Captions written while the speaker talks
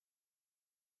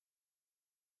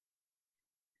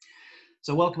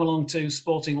So welcome along to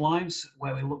Sporting Lives,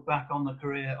 where we look back on the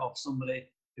career of somebody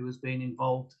who has been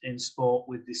involved in sport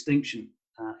with distinction.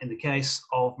 In the case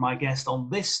of my guest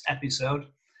on this episode,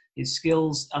 his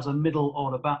skills as a middle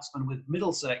order batsman with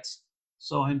Middlesex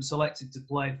saw him selected to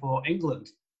play for England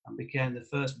and became the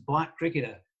first black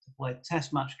cricketer to play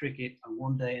Test match cricket and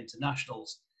one-day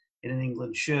internationals in an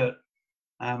England shirt.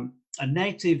 A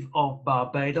native of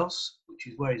Barbados, which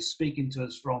is where he's speaking to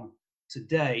us from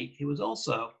today, he was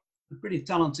also a pretty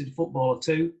talented footballer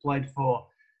too, played for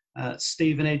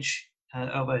Stevenage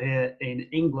over here in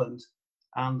England.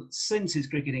 And since his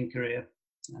cricketing career,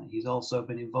 he's also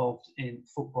been involved in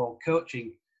football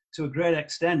coaching to a great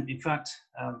extent. In fact,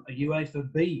 a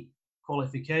UEFA B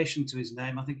qualification to his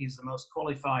name. I think he's the most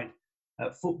qualified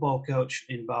football coach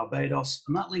in Barbados.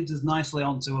 And that leads us nicely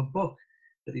onto a book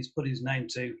that he's put his name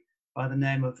to by the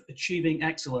name of Achieving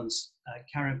Excellence,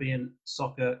 Caribbean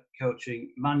Soccer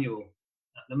Coaching Manual.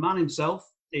 The man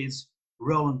himself is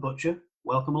Roland Butcher.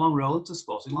 Welcome along, Roland, to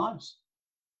Sporting Lives.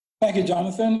 Thank you,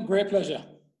 Jonathan. Great pleasure.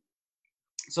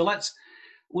 So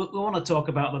we want to talk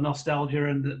about the nostalgia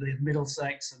and the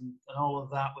Middlesex and all of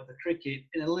that with the cricket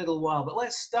in a little while. But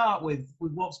let's start with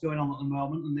what's going on at the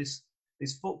moment and this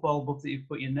football book that you've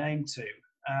put your name to.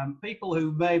 People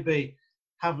who maybe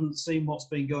haven't seen what's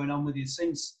been going on with you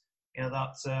since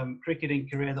that cricketing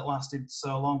career that lasted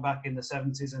so long back in the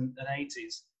 70s and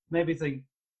 80s, maybe think,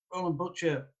 Roland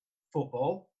Butcher,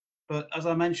 football. But as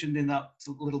I mentioned in that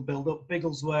little build-up,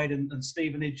 Biggleswade and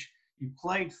Stevenage you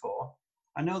played for.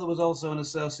 I know there was also an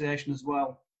association as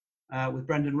well with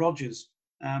Brendan Rodgers.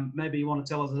 Maybe you want to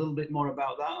tell us a little bit more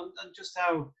about that and just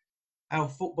how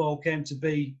football came to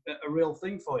be a real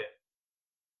thing for you.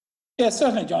 Yeah,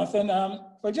 certainly, Jonathan.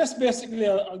 But just basically,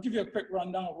 I'll give you a quick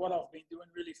rundown of what I've been doing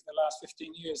really for the last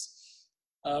 15 years.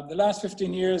 The last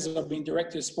 15 years, I've been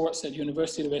Director of Sports at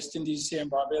University of the West Indies here in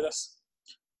Barbados,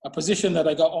 a position that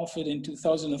I got offered in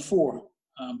 2004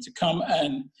 to come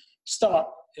and start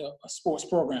a sports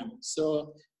program.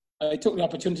 So I took the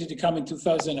opportunity to come in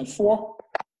 2004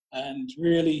 and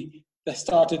really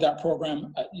started that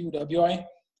program at UWI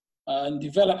and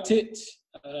developed it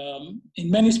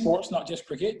in many sports, not just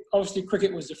cricket. Obviously,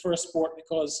 cricket was the first sport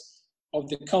because of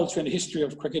the culture and the history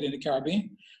of cricket in the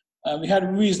Caribbean. We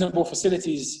had reasonable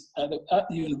facilities at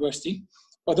the university,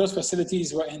 but those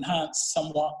facilities were enhanced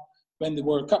somewhat when the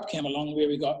World Cup came along, where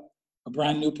we got a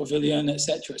brand new pavilion,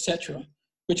 etc.,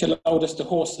 which allowed us to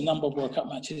host a number of World Cup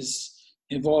matches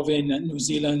involving New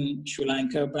Zealand, Sri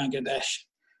Lanka, Bangladesh,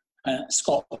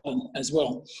 Scotland as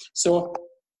well. So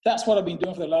that's what I've been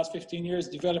doing for the last 15 years,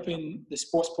 developing the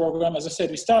sports program. As I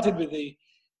said, we started with the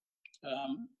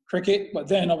cricket, but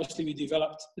then obviously we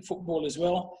developed the football as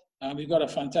well. We've got a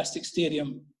fantastic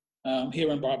stadium here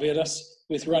in Barbados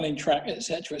with running track,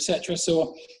 etc.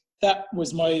 So that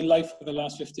was my life for the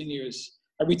last 15 years.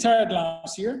 I retired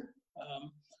last year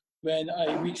when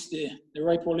I reached the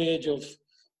ripe old age of,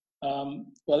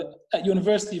 at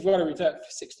university you've got to retire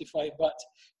at 65, but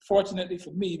fortunately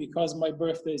for me, because my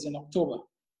birthday is in October,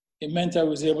 it meant I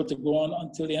was able to go on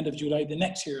until the end of July the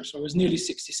next year. So I was nearly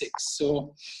 66.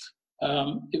 So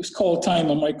it was called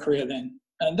time on my career then.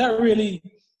 And that really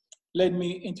led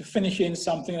me into finishing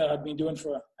something that I've been doing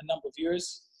for a number of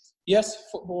years. Yes,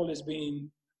 football has been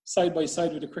side by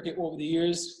side with the cricket over the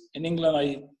years. In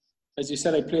England, as you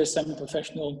said, I played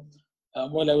semi-professional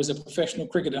while I was a professional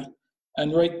cricketer.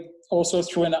 And right also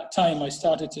during that time, I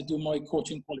started to do my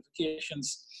coaching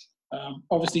qualifications,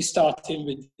 obviously starting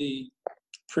with the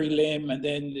prelim and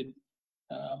then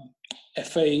the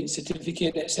FA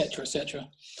certificate, etc.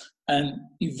 And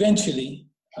eventually,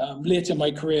 later in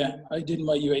my career, I did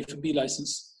my UEFA B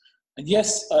license. And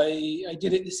yes, I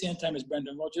did it at the same time as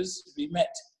Brendan Rodgers. We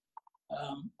met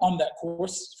on that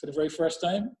course for the very first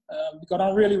time. We got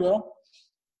on really well.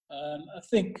 And I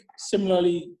think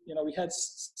similarly, we had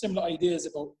similar ideas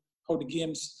about how the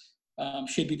games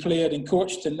should be played and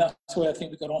coached, and that's why I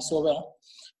think we got on so well.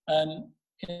 And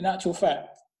in actual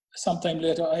fact, sometime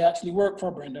later, I actually worked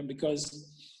for Brendan because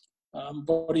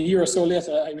about a year or so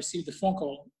later, I received a phone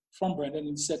call from Brendan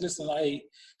and said, listen,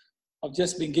 I've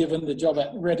just been given the job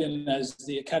at Reading as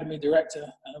the academy director,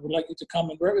 and I would like you to come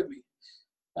and work with me.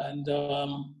 And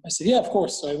I said, yeah, of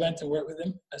course. So I went and worked with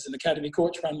him as an academy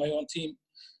coach, ran my own team.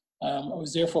 I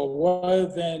was there for a while.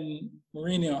 Then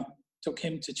Mourinho took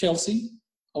him to Chelsea,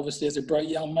 obviously as a bright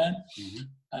young man. Mm-hmm.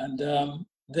 And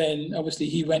then obviously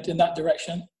he went in that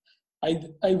direction.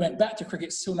 I went back to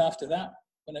cricket soon after that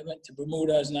when I went to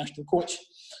Bermuda as national coach.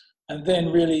 And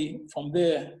then really from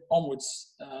there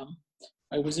onwards,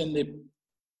 I was in the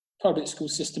public school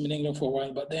system in England for a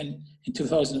while, but then in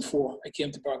 2004, I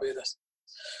came to Barbados.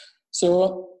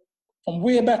 So from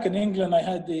way back in England, I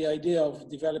had the idea of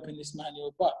developing this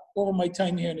manual, but over my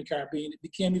time here in the Caribbean, it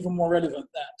became even more relevant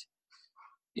that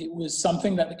it was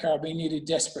something that the Caribbean needed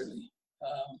desperately.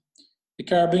 The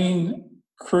Caribbean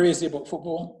crazy about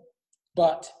football,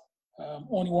 but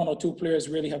only one or two players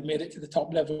really have made it to the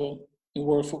top level in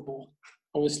world football.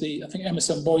 Obviously, I think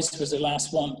Emerson Boyce was the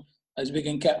last one as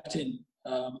Wigan captain.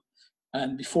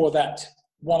 And before that,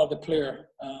 one other player,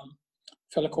 a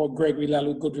fellow called Gregory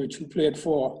Lalu Goodrich, who played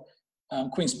for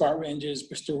Queen's Park Rangers,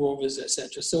 Bristol Rovers,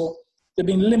 etc. So there have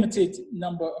been limited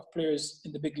number of players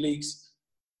in the big leagues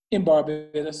in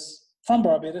Barbados, from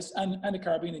Barbados and the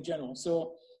Caribbean in general.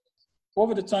 So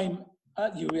over the time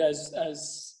at UWI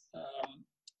as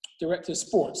director of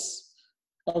sports,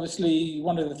 obviously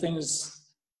one of the things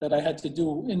that I had to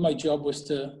do in my job was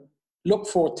to look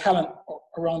for talent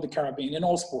around the Caribbean in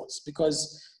all sports,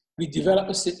 because we developed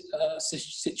a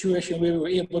situation where we were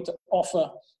able to offer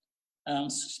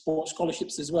sports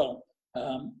scholarships as well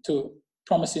to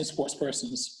promising sports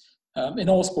persons in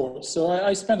all sports. So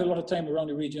I spent a lot of time around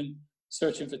the region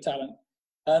searching for talent.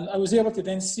 And I was able to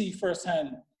then see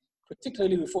firsthand,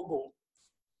 particularly with football,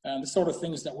 the sort of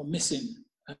things that were missing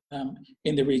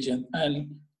in the region.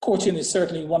 And coaching is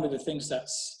certainly one of the things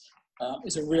that's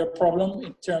is a real problem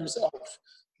in terms of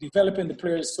developing the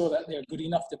players so that they're good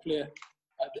enough to play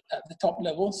at the top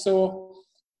level. So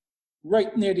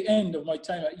right near the end of my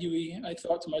time at UWI, I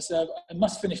thought to myself, I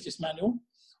must finish this manual.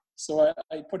 So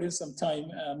I put in some time,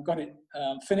 got it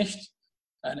finished,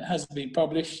 and it has been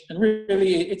published. And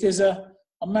really, it is a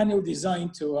manual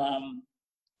designed to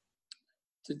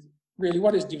really,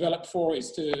 what it's developed for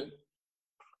is to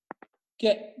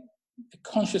get the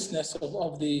consciousness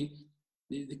of the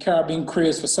Caribbean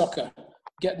craze for soccer,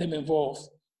 get them involved.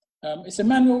 It's a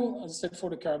manual, as I said, for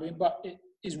the Caribbean, but it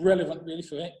is relevant really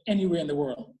for anywhere in the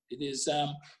world. It is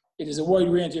a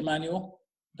wide-ranging manual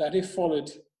that, if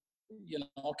followed,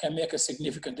 can make a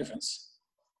significant difference.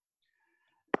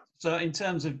 So in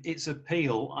terms of its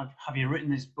appeal, have you written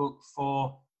this book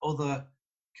for other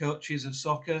coaches of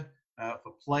soccer,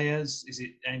 for players? Is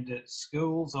it aimed at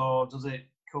schools, or does it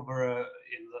cover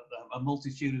a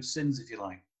multitude of sins, if you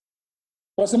like?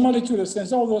 Well, it's a multitude of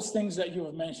sins, all those things that you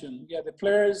have mentioned. Yeah, the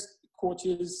players,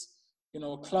 coaches,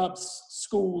 clubs,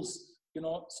 schools,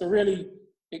 so really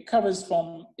it covers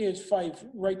from age 5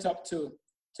 right up to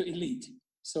elite.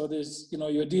 So there's,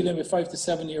 you're dealing with 5 to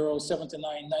 7 year olds, 7 to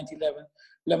 9, 9 to 11,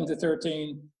 11 to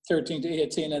 13, 13 to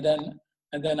 18,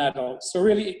 and then adults. So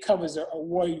really it covers a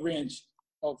wide range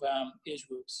of age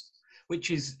groups.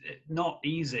 Which is not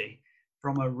easy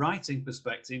from a writing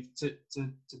perspective to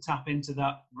tap into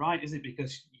that, right? Is it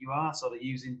because you are sort of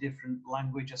using different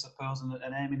language, I suppose, and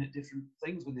aiming at different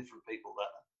things with different people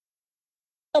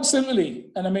there?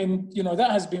 Absolutely. And I mean,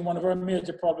 that has been one of our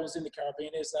major problems in the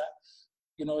Caribbean, is that,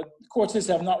 coaches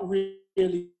have not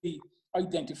really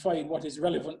identified what is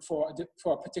relevant for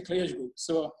a particular age group.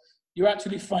 So you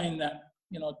actually find that,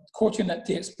 coaching that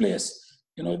takes place,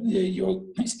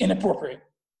 it's inappropriate.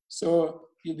 So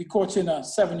you'll be coaching a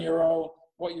 7-year-old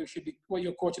what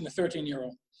you're coaching a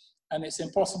 13-year-old. And it's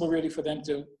impossible really for them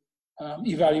to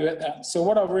evaluate that. So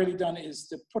what I've really done is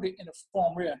to put it in a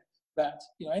form where that,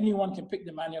 anyone can pick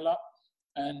the manual up,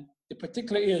 and the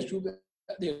particular age group that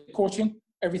they're coaching,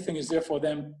 everything is there for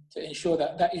them to ensure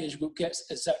that that age group gets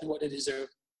exactly what they deserve.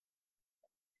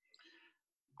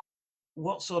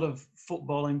 What sort of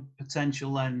footballing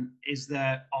potential then is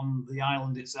there on the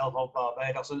island itself of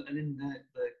Barbados and in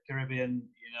the Caribbean,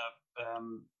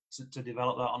 to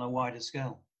develop that on a wider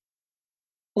scale?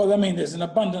 Well, I mean, there's an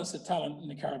abundance of talent in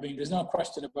the Caribbean. There's no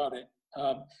question about it.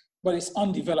 But it's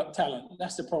undeveloped talent.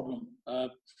 That's the problem.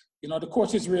 The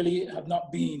coaches really have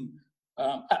not been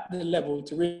at the level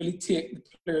to really take the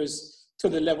players to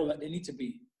the level that they need to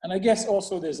be. And I guess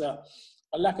also there's a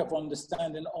lack of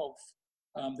understanding of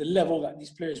the level that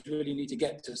these players really need to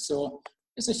get to. So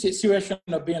it's a situation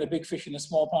of being a big fish in a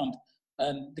small pond,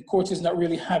 and the coaches not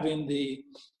really having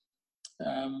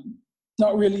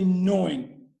not really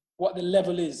knowing what the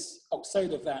level is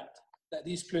outside of that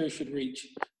these players should reach.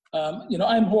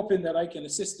 I'm hoping that I can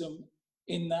assist them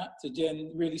in that to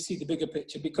then really see the bigger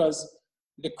picture, because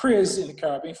the craze in the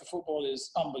Caribbean for football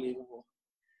is unbelievable.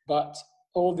 But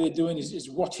all they're doing is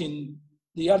watching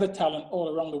the other talent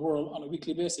all around the world on a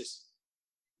weekly basis.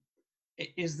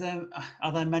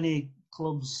 Are there many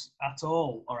clubs at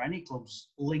all, or any clubs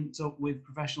linked up with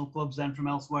professional clubs then from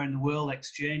elsewhere in the world,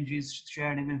 exchanges,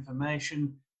 sharing of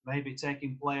information, maybe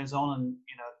taking players on and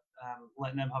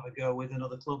letting them have a go with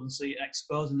another club and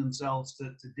exposing themselves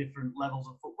to different levels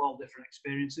of football, different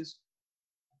experiences?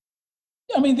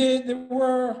 I mean, there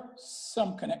were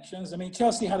some connections. I mean,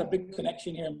 Chelsea had a big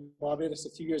connection here in Barbados a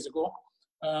few years ago.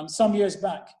 Some years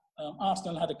back,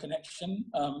 Arsenal had a connection,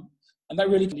 and that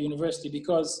really came to the university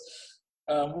because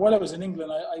while I was in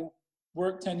England, I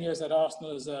worked 10 years at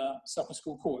Arsenal as a soccer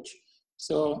school coach.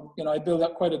 So, I built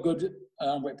up quite a good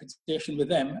reputation with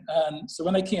them. And so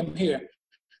when I came here,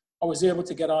 I was able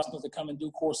to get Arsenal to come and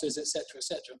do courses, etc.,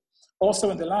 etc.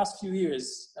 Also, in the last few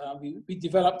years, we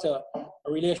developed a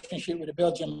relationship with the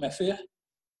Belgian FA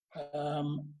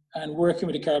and working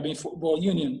with the Caribbean Football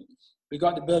Union. We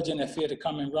got the Belgian FA to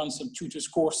come and run some tutors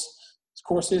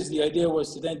courses. The idea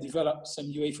was to then develop some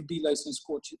UEFA B licensed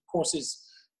courses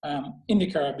in the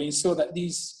Caribbean so that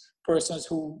these persons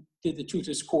who did the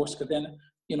tutors course could then,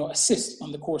 assist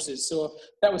on the courses. So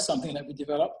that was something that we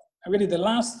developed. And really the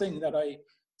last thing that I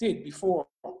did before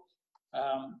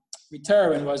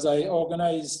retiring was I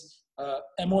organized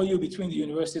a MOU between the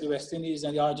University of the West Indies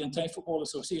and the Argentine Football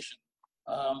Association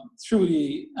through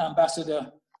the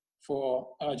ambassador for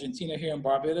Argentina here in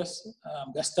Barbados,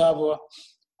 Gustavo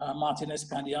Martinez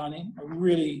Pandiani, a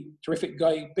really terrific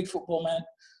guy, big football man.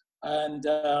 And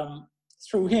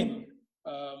through him,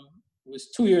 it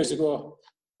was 2 years ago,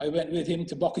 I went with him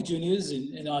to Boca Juniors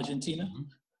in Argentina,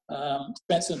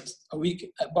 spent a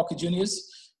week at Boca Juniors,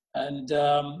 and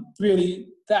really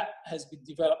that has been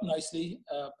developed nicely.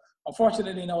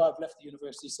 Unfortunately, now I've left the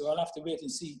university, so I'll have to wait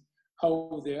and see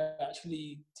how they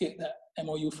actually take that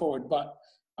MOU forward. But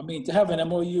I mean, to have an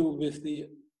MOU with the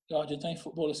Argentine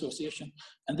Football Association,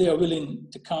 and they are willing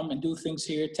to come and do things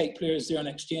here, take players there on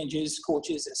exchanges,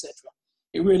 coaches, etc.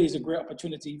 It really is a great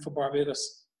opportunity for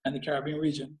Barbados and the Caribbean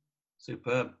region.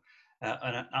 Superb.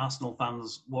 And Arsenal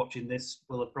fans watching this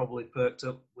will have probably perked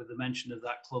up with the mention of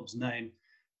that club's name.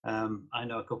 I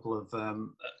know a couple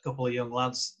of young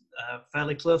lads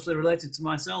fairly closely related to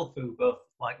myself who both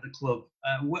like the club.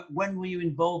 When were you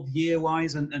involved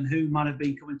year-wise, and who might have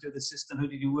been coming through the system? Who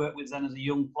did you work with then as a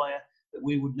young player that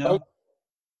we would know?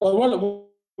 Well,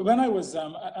 when I was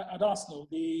at Arsenal,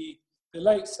 the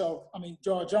likes of,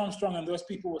 George Armstrong and those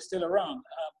people were still around,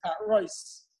 Pat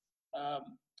Rice,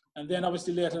 and then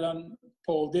obviously later on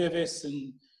Paul Davis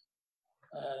and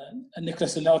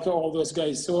Nicholas Anelka, all those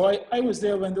guys. So I was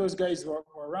there when those guys were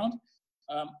around.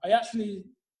 I actually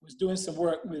was doing some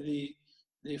work with the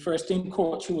first team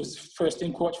coach, who was first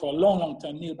team coach for a long, long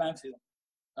time, Neil Banfield.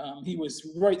 He was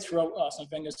right throughout Arsene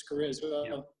Wenger's career as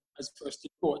well as first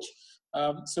team coach.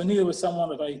 So Neil was someone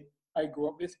that I grew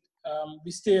up with.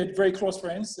 We stayed very close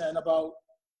friends, and about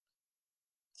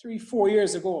 3-4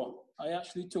 years ago, I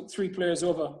actually took 3 players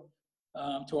over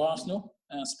to Arsenal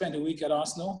and spent a week at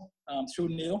Arsenal through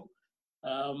Neil.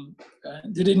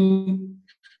 They didn't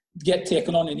get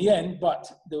taken on in the end,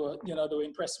 but they were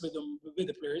impressed with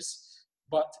the players.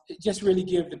 But it just really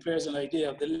gave the players an idea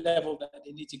of the level that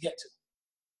they need to get to.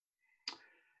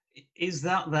 Is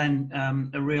that then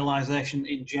a realisation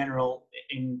in general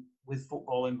with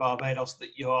football in Barbados that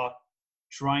you're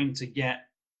trying to get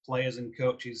players and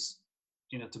coaches,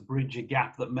 to bridge a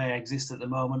gap that may exist at the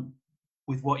moment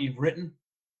with what you've written?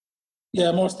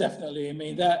 Yeah, most definitely.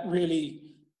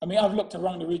 I've looked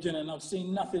around the region and I've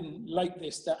seen nothing like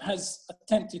this that has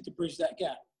attempted to bridge that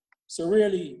gap. So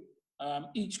really,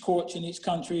 each coach in each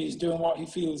country is doing what he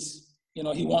feels,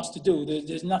 he wants to do.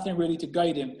 There's nothing really to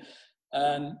guide him.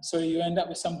 And so you end up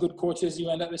with some good coaches, you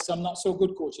end up with some not so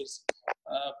good coaches.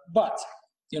 But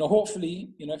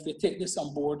hopefully, if they take this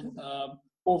on board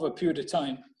over a period of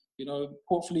time,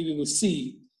 hopefully we will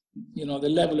see, the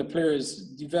level of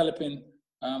players developing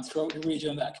throughout the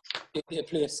region that can take their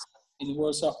place in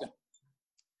world soccer.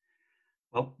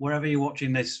 Well, wherever you're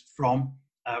watching this from,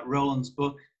 Roland's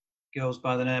book goes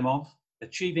by the name of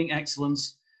Achieving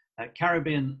Excellence,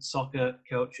 Caribbean Soccer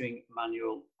Coaching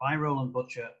Manual by Roland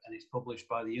Butcher, and it's published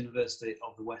by the University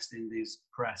of the West Indies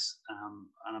Press.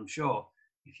 And I'm sure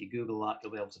if you Google that,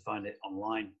 you'll be able to find it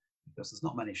online, because there's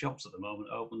not many shops at the moment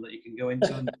open that you can go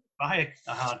into and buy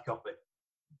a hard copy.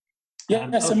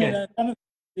 Yes, okay.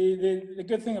 The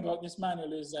good thing about this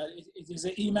manual is that it is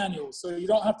an e-manual, so you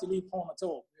don't have to leave home at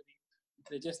all. Really.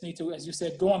 They just need to, as you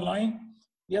said, go online.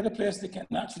 The other place they can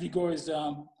actually go is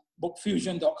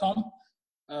bookfusion.com.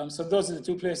 So those are the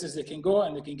 2 places they can go,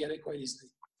 and they can get it quite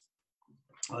easily.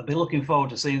 I'll be looking forward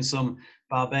to seeing some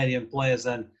Barbadian players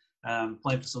then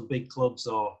playing for some big clubs,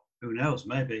 or who knows,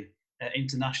 maybe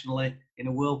internationally in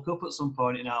a World Cup at some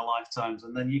point in our lifetimes.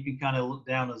 And then you can kind of look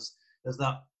down as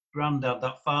that granddad,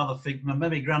 that father figure.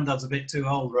 Maybe granddad's a bit too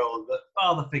old, Roland, but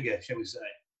father figure, shall we say?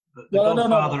 The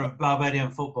godfather of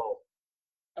Barbadian football.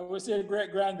 I would say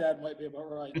great-granddad might be about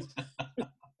right.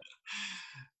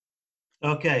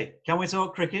 Okay, can we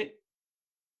talk cricket?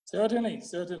 Certainly.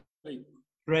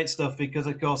 Great stuff, because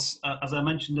of course, as I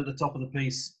mentioned at the top of the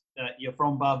piece, you're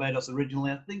from Barbados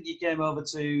originally. I think you came over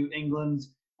to England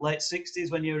late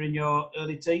 60s when you were in your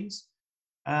early teens.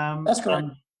 That's correct.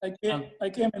 And I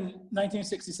came in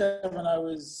 1967. I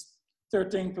was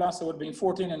 13 plus. I would have been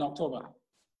 14 in October.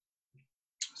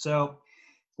 So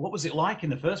what was it like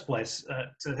in the first place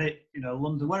to hit,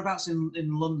 London? Whereabouts in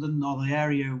London or the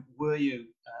area were you?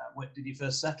 Where did you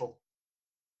first settle?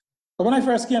 But when I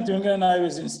first came to England, I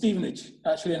was in Stevenage,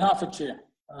 actually in Hertfordshire.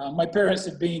 My parents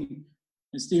had been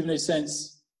in Stevenage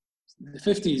since the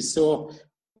 50s, so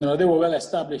they were well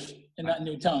established in that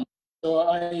new town. So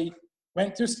I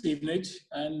went to Stevenage,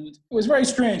 and it was very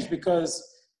strange because,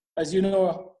 as you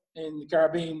know, in the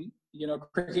Caribbean,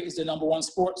 cricket is the number one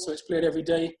sport, so it's played every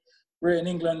day. Where in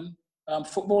England,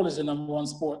 football is the number one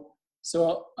sport.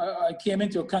 So I came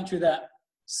into a country that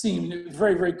seemed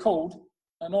very, very cold,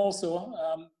 and also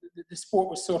the sport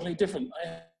was totally different.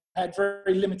 I had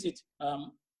very limited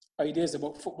ideas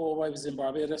about football while I was in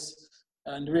Barbados,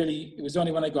 and really it was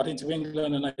only when I got into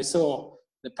England and I saw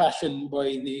the passion by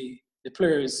the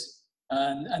players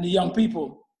and the young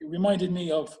people. It reminded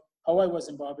me of how I was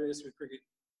in Barbados with cricket.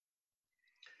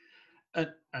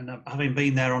 And having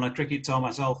been there on a cricket tour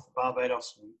myself,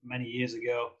 Barbados, many years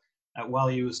ago,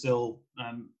 while you were still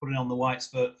putting on the whites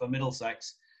for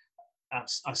Middlesex,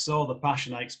 I saw the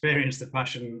passion. I experienced the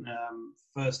passion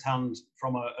firsthand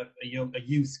from a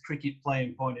youth cricket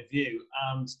playing point of view.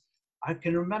 And I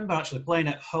can remember actually playing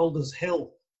at Holders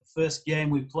Hill, the first game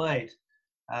we played.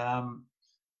 And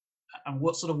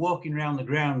what sort of walking around the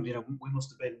ground, we must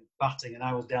have been batting and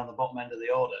I was down the bottom end of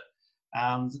the order.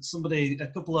 And a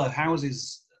couple of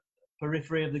houses,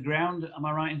 periphery of the ground, am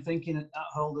I right in thinking, at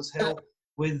Holders Hill,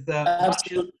 with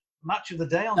match of the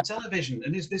day on television?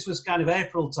 And this was kind of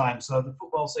April time, so the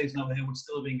football season over here would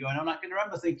still have been going on. I can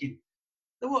remember thinking,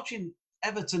 they're watching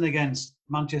Everton against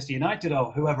Manchester United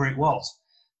or whoever it was,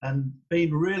 and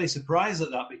being really surprised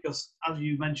at that, because as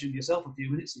you mentioned yourself a few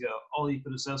minutes ago, all you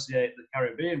could associate the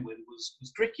Caribbean with was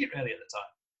cricket really at the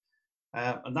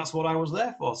time. And that's what I was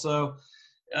there for. So,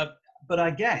 but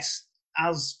I guess,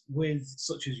 as with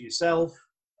such as yourself,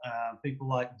 people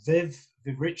like Viv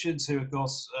Richards, who of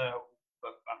course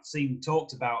I've seen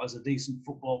talked about as a decent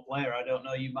football player. I don't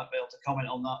know, you might be able to comment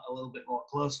on that a little bit more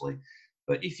closely.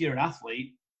 But if you're an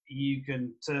athlete, you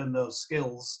can turn those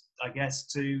skills, I guess,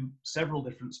 to several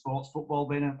different sports, football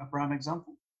being a prime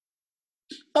example.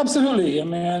 Absolutely. I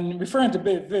mean, referring to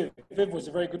Viv was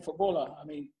a very good footballer. I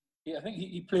mean, I think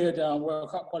he played World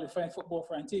Cup qualifying football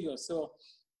for Antigua. So,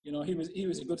 he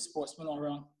was a good sportsman all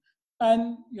around.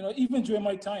 And, even during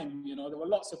my time, there were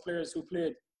lots of players who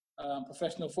played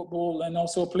professional football and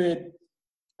also played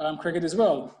cricket as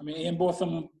well. I mean, Ian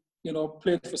Botham,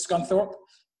 played for Scunthorpe.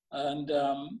 And,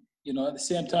 at the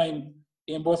same time,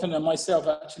 Ian Botham and myself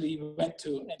actually went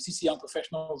to MCC Young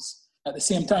Professionals at the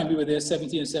same time. We were there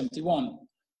 70 and 71.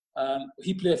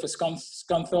 He played for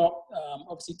Scunthorpe.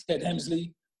 Obviously, Ted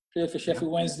Hemsley played for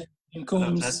Sheffield Wednesday, Ian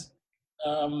Coombs.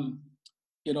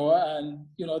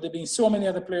 There've been so many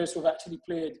other players who have actually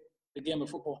played the game of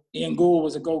football. Ian Gould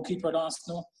was a goalkeeper at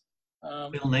Arsenal.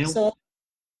 Phil Neal. So,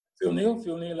 Phil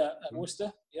Neal at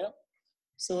Worcester, yeah.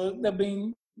 So there've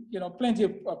been, plenty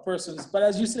of persons. But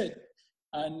as you said,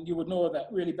 and you would know that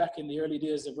really back in the early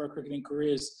days of our cricketing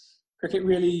careers, cricket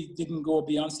really didn't go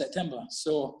beyond September.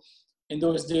 So in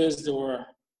those days, there were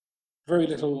very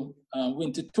little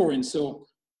winter touring. So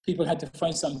people had to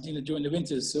find something to do in the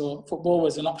winters. So football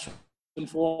was an option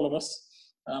for all of us.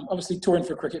 Obviously, touring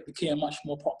for cricket became much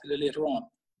more popular later on.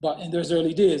 But in those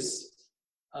early days,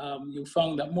 you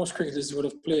found that most cricketers would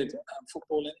have played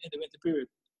football in the winter period.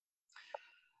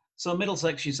 So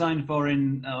Middlesex, you signed for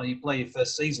you play your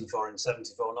first season for in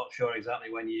 '74. Not sure exactly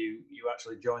when you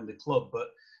actually joined the club, but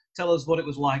tell us what it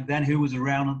was like then. Who was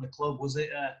around at the club? Was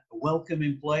it a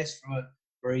welcoming place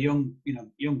for a young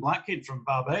black kid from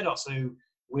Barbados, who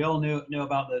we all know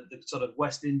about the sort of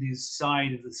West Indies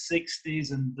side of the '60s,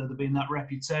 and there'd been that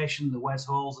reputation, the Wes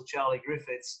Halls, the Charlie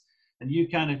Griffiths, and you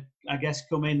kind of, I guess,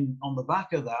 come in on the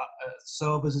back of that.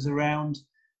 Sobers is around.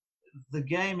 The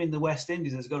game in the West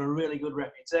Indies has got a really good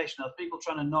reputation. Are people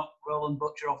trying to knock Roland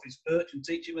Butcher off his perch and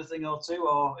teach him a thing or two,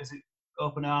 or is it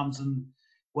open arms and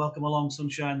welcome along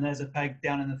sunshine, there's a peg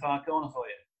down in the far corner for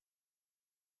you?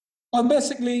 Well,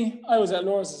 basically, I was at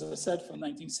Lord's, as I said, from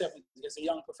 1970 as a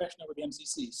young professional with the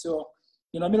MCC. So,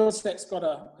 Middlesex got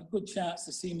a good chance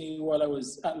to see me while I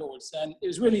was at Lord's. And it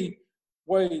was really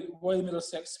why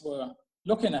Middlesex were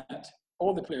looking at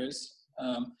all the players.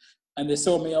 And they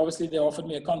saw me, obviously, they offered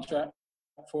me a contract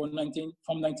from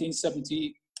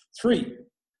 1973.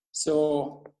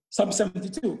 So Some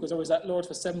 72, because I was at Lords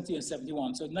for 70 and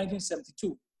 71. So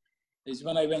 1972 is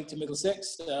when I went to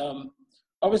Middlesex.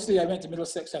 Obviously, I went to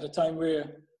Middlesex at a time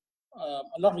where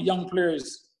a lot of young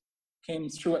players came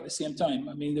through at the same time.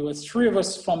 I mean, there were 3 of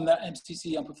us from that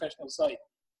MCC and professional side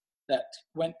that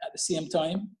went at the same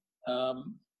time.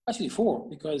 Actually 4,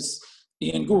 because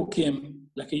Ian Gould came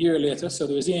like a year later. So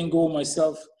there was Ian Gould,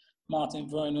 myself, Martin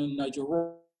Vernon,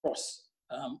 Nigel Ross.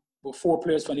 Were 4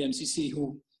 players from the MCC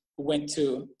who went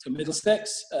to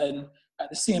Middlesex. And at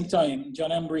the same time,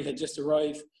 John Embry had just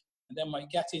arrived, and then Mike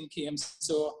Gattin came.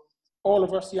 So all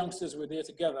of us youngsters were there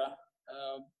together,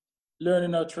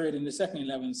 learning our trade in the second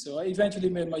 11. So I eventually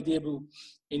made my debut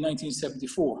in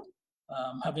 1974,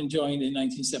 having joined in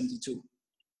 1972.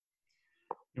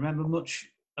 Remember much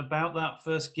about that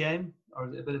first game, or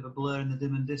is it a bit of a blur in the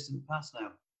dim and distant past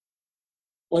now?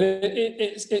 Well,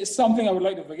 it's something I would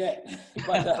like to forget.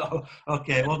 But,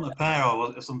 okay, it wasn't a pair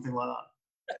or something like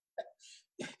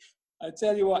that. I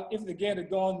tell you what, if the game had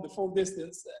gone the full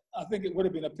distance, I think it would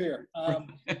have been a pair.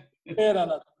 Played on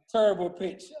a terrible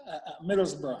pitch at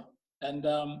Middlesbrough, and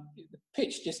the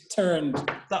pitch just turned.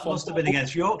 That must have been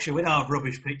against Yorkshire. We don't have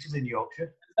rubbish pitches in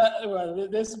Yorkshire. I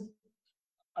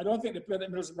don't think they played at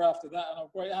Middlesbrough after that, and I'm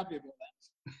quite happy about that.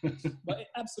 But it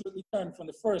absolutely turned from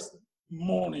the first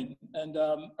morning. And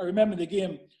I remember the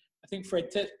game, I think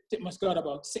Fred Titmus got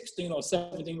about 16 or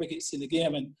 17 wickets in the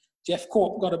game, and Jeff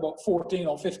Corp got about 14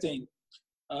 or 15.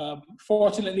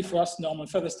 Fortunately for us, Norman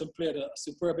Featherstone played a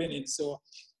superb innings, so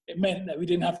it meant that we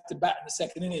didn't have to bat in the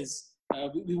second innings.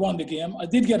 We won the game. I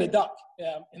did get a duck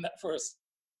in that first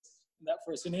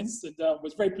innings, and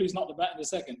was very pleased not to bat in the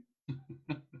second.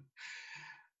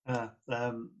 I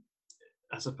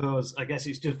guess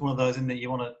it's just one of those in that you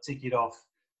want to tick it off,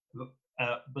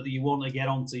 but you want to get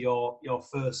onto your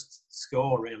first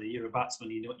score. Really, you're a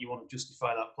batsman. You want to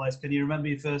justify that place. Can you remember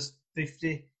your first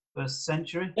 50, first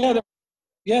century?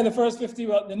 Yeah, the first 50.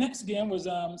 Well, the next game was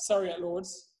Surrey at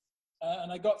Lords,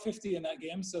 and I got 50 in that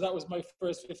game. So that was my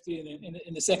first 50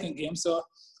 in the second game. So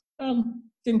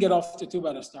didn't get off to too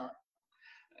bad a start.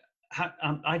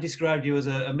 I described you as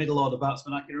a middle order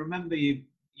batsman. I can remember you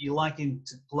liking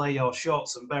to play your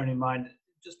shots, and bearing in mind,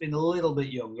 just being a little bit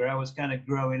younger, I was kind of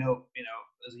growing up,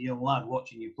 as a young lad,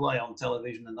 watching you play on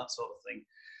television and that sort of thing.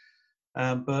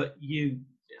 But you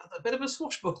had a bit of a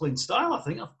swashbuckling style, I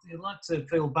think. You like to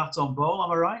feel bat on ball,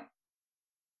 am I right?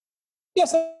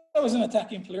 Yes, I was an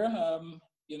attacking player.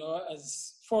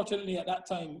 As fortunately at that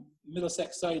time,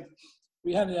 Middlesex side,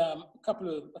 we had a couple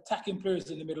of attacking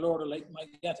players in the middle order, like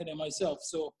Mike Gattin and myself.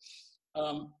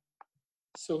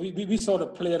 So we sort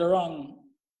of played around,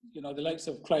 the likes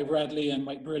of Clive Radley and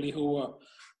Mike Burley, who were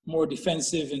more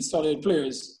defensive and solid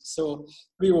players. So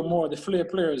we were more the flair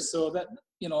players. So that,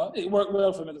 it worked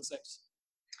well for Middlesex.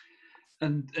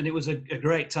 And it was a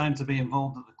great time to be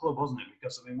involved at the club, wasn't it?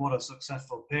 Because, what a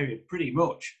successful period, pretty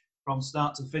much from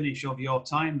start to finish of your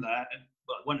time there.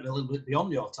 Well, it went a little bit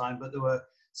beyond your time, but there were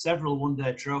several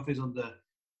one-day trophies under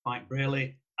Mike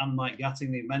Braley and Mike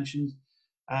Gattin, you mentioned.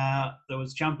 There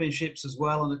was championships as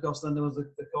well, and of course then there was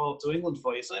the call up to England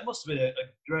for you. So it must have been a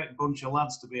great bunch of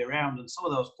lads to be around, and some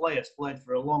of those players played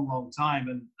for a long, long time,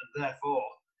 and therefore,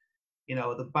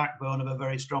 the backbone of a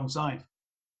very strong side.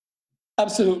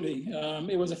 Absolutely.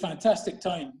 It was a fantastic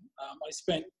time.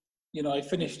 I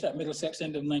finished at Middlesex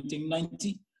end of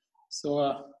 1990,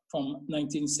 so from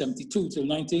 1972 till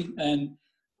 90, and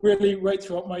really right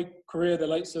throughout my career, the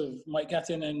likes of Mike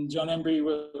Gattin and John Embry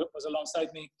was alongside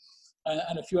me,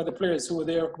 and a few other players who were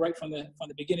there right from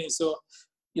the beginning. So,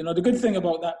 the good thing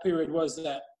about that period was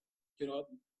that, the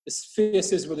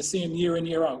faces were the same year in,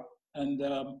 year out, and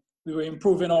we were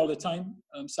improving all the time.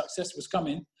 Success was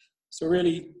coming. So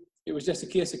really, it was just a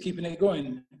case of keeping it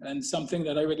going, and something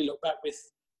that I really look back with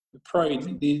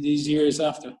pride these years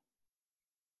after.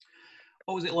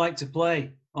 What was it like to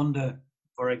play under,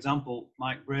 for example,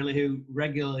 Mike Braley, who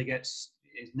regularly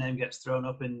his name gets thrown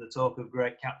up in the talk of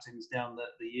great captains down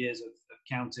the years of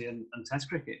county and Test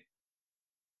cricket?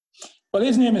 Well,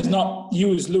 his name is not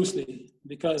used loosely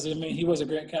because, he was a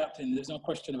great captain. There's no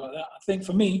question about that. I think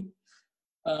for me,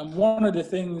 one of the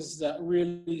things that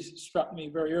really struck me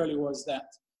very early was that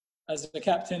as a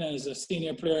captain and as a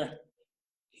senior player,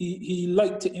 he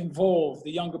liked to involve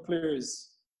the younger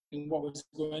players in what was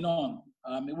going on.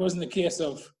 It wasn't a case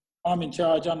of, I'm in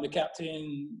charge, I'm the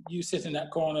captain, you sit in that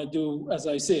corner, do as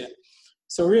I say.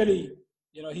 So really,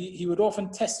 he would often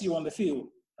test you on the field.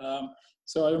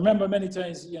 So I remember many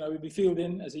times, we'd be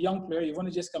fielding as a young player, you want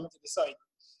to just come into the side,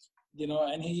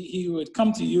 and he would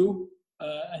come to you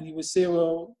and he would say,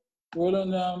 well,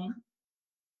 Roland,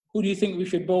 who do you think we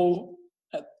should bowl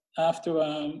after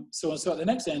so-and-so at the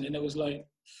next end? And it was like,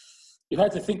 you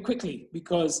had to think quickly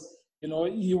because, you know,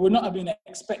 you would not have been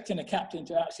expecting a captain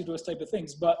to actually do those type of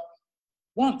things. But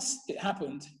once it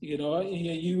happened, you know,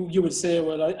 you would say,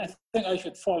 well, I think I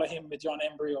should follow him with John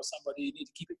Embry or somebody. You need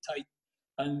to keep it tight.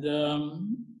 And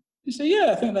you say,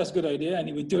 yeah, I think that's a good idea. And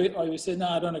he would do it, or he would say, no,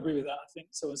 I don't agree with that. I think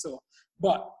so and so.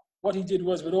 But what he did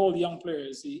was with all the young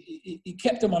players, he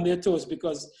kept them on their toes,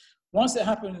 because once it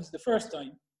happens the first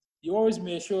time, you always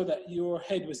made sure that your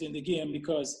head was in the game,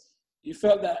 because you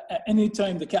felt that at any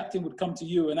time the captain would come to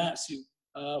you and ask you,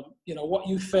 you know, what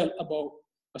you felt about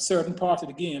a certain part of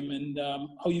the game and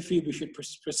how you feel we should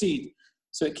proceed.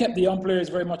 So it kept the young players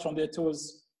very much on their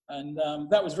toes. And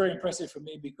that was very impressive for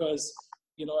me because,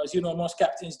 you know, as you know, most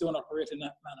captains don't operate in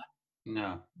that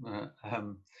manner. No.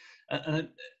 And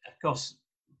of course,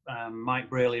 Mike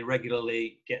Brearley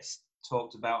regularly gets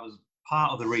talked about as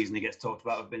part of the reason he gets talked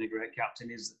about of being a great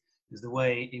captain is the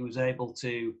way he was able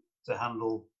to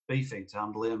handle Beefy, to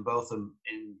handle Ian Botham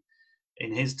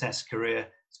in his Test career,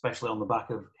 especially on the back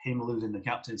of him losing the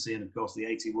captaincy and, of course, the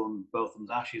 81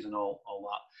 Botham's Ashes and all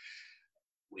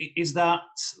that. Is that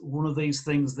one of these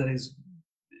things that is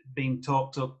being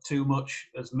talked up too much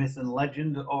as myth and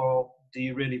legend, or do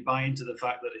you really buy into the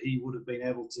fact that he would have been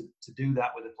able to do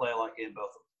that with a player like Ian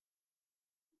Botham?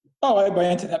 Oh, I buy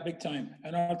into that big time.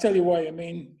 And I'll tell you why. I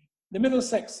mean, the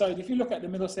Middlesex side, if you look at the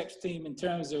Middlesex team in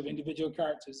terms of individual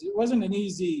characters, it wasn't an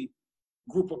easy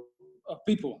group of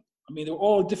people. I mean, they were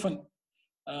all different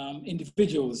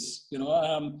individuals, you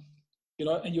know,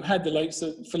 and you had the likes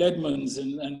of Phil Edmonds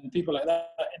and people like that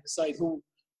in the side who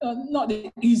not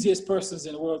the easiest persons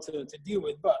in the world to deal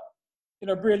with, but, you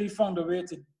know, Brearley found a way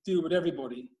to deal with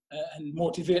everybody and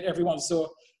motivate everyone.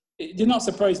 So it did not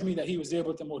surprise me that he was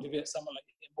able to motivate someone like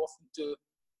Ian Botham to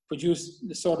produce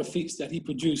the sort of feats that he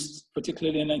produced,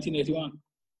 particularly in 1981.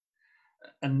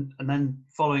 And then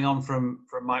following on from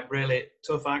Mike Brearley,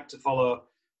 tough act to follow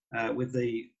with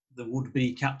the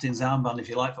would-be captain's armband, if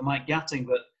you like, for Mike Gatting,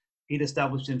 but he'd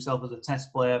established himself as a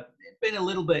Test player. He'd been a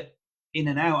little bit in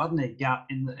and out, hadn't he, Gat,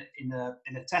 in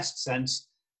a Test sense.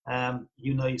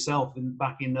 You know yourself,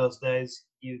 back in those days,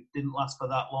 you didn't last for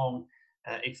that long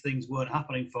if things weren't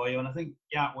happening for you. And I think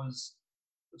Gat was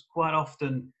quite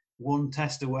often one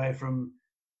Test away from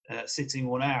sitting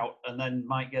one out, and then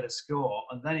might get a score,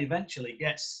 and then eventually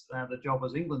gets the job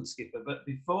as England skipper. But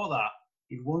before that,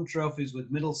 he'd won trophies with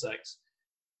Middlesex.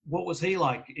 What was he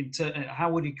like? How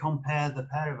would you compare the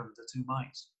pair of them, the two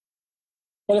Mikes?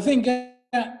 Well, I think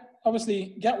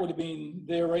obviously Gat would have been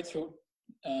there right through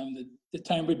the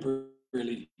time with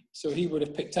Brearley, so he would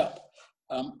have picked up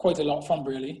quite a lot from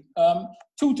Brearley.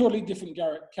 Two totally different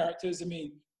characters. I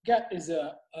mean, Gat is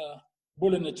a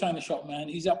bull in the china shop, man.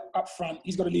 He's up front.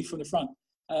 He's got to lead from the front.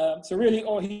 So really,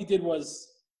 all he did was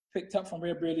picked up from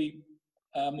where Brearley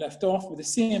left off with the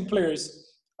same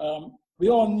players. We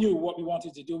all knew what we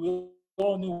wanted to do. We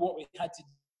all knew what we had to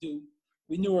do.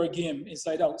 We knew our game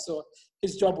inside out. So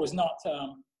his job was not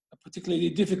a particularly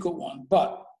difficult one.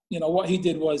 But, you know, what he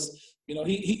did was, you know,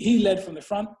 he led from the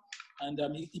front, and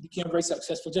he became very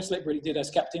successful, just like Brearley did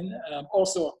as captain.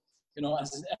 Also, you know,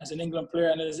 as an England player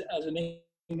and as an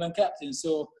England captain.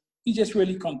 So he just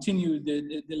really continued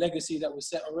the legacy that was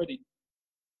set already.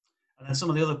 And then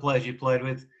some of the other players you played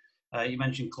with, you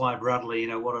mentioned Clive Bradley, you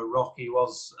know, what a rock he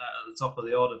was at the top of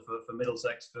the order for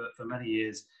Middlesex for many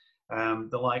years.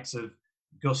 The likes of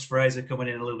Gus Fraser coming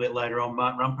in a little bit later on.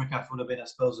 Mark Ramprakath would have been, I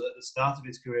suppose, at the start of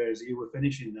his career as you were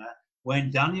finishing there.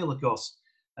 Wayne Daniel, of course,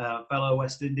 fellow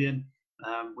West Indian.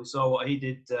 We saw what he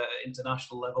did at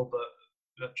international level,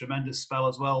 but a tremendous spell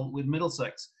as well with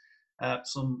Middlesex.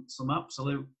 Some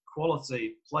absolute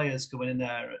quality players coming in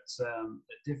there at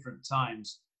different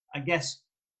times. I guess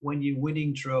when you're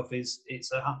winning trophies,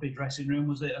 it's a happy dressing room.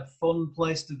 Was it a fun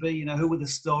place to be? You know, who were the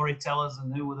storytellers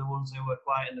and who were the ones who were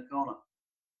quiet in the corner?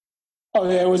 Oh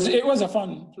yeah, it was a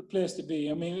fun place to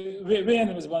be. I mean,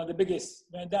 Wayne was one of the biggest.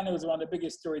 Danny was one of the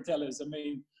biggest storytellers. I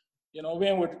mean, you know,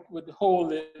 Wayne would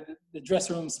hold the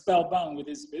dressing room spellbound with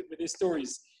his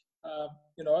stories.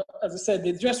 You know, as I said,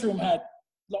 the dressing room had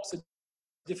lots of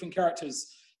different characters,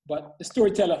 but the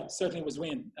storyteller certainly was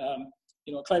Wayne.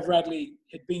 You know, Clive Bradley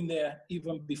had been there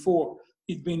even before.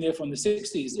 He'd been there from the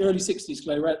 60s, early 60s,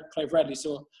 Clive Bradley,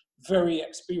 so very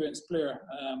experienced player.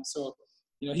 So,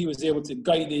 you know, he was able to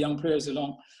guide the young players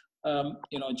along.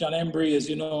 You know, John Embry, as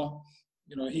you know,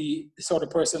 he, the sort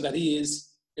of person that he is.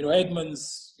 You know,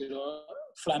 Edmonds, you know,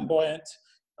 flamboyant.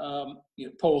 You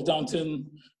know, Paul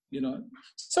Downton, you know.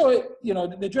 So, you know,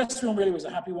 the dressing room really was a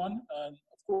happy one. And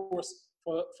of course,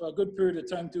 for a good period of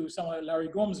time too, someone like Larry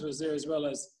Gomes was there as well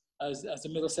as a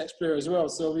Middlesex player as well.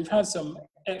 So we've had some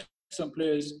excellent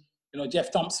players, you know,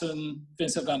 Jeff Thompson,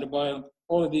 Vincent van der Bijl,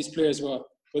 all of these players were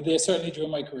there certainly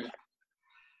during my career.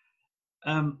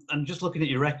 And just looking at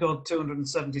your record,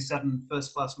 277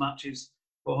 first-class matches,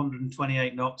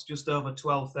 428 knocks, just over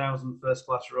 12,000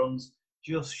 first-class runs,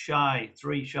 just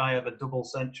three shy of a double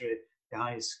century, the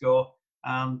highest score,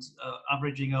 and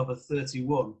averaging over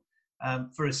 31.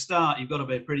 For a start, you've got to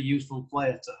be a pretty useful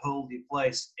player to hold your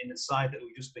place in the side that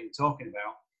we've just been talking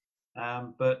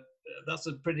about. But that's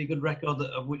a pretty good record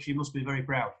of which you must be very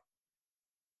proud.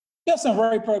 Yes, I'm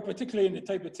very proud, particularly in the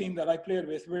type of team that I played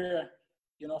with, where,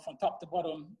 from top to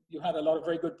bottom, you had a lot of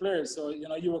very good players. So,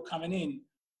 you were coming in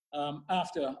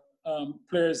after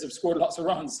players have scored lots of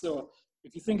runs. So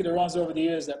if you think of the runs over the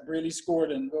years that Braley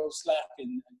scored and Will Slack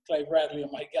and Clive Radley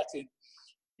and Mike Gattin,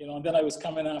 and then I was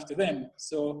coming after them.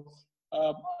 So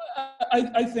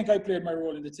I think I played my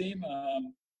role in the team.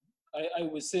 I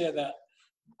would say that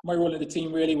my role in the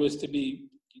team really was to be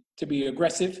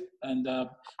aggressive, and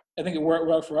I think it worked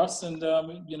well for us, and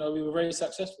we were very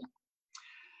successful.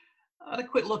 I had a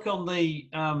quick look on the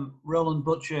Roland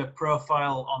Butcher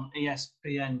profile on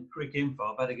ESPN Cricinfo.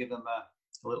 I better give them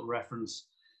a little reference.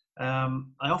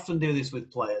 I often do this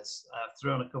with players. I've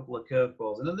thrown a couple of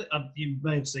curveballs, and you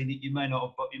may have seen it, you may not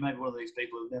have, but you may be one of these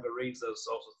people who never reads those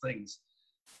sorts of things.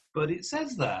 But it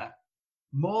says there,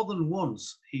 more than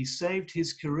once he saved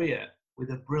his career with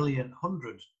a brilliant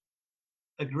 100.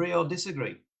 Agree or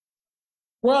disagree?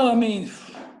 Well, I mean,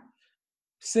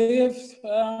 saved.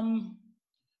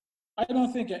 I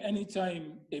don't think at any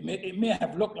time it may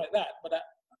have looked like that, but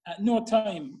at no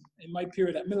time in my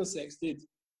period at Middlesex did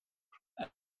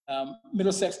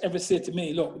Middlesex ever say to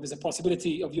me, "Look, there's a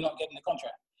possibility of you not getting the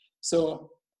contract."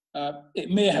 So it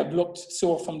may have looked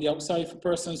so from the outside for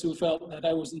persons who felt that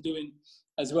I wasn't doing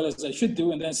as well as I should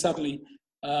do, and then suddenly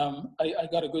I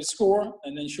got a good score,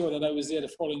 and then sure that I was there the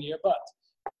following year. But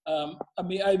I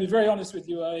mean, I'll be very honest with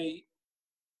you.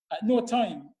 At no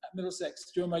time at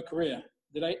Middlesex during my career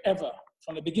did I ever,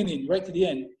 from the beginning right to the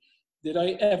end, did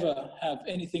I ever have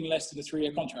anything less than a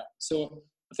 3-year contract. So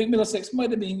I think Middlesex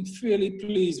might have been fairly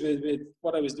pleased with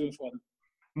what I was doing for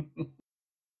them.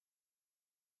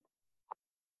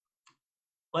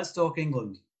 Let's talk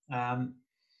England.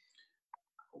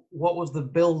 What was the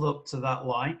build-up to that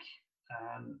like?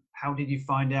 How did you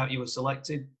find out you were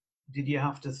selected? Did you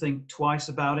have to think twice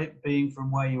about it, being from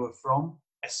where you were from,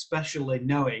 especially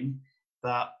knowing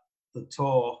that the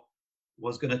tour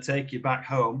was going to take you back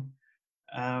home?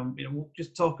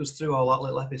 Just talk us through all that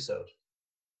little episode.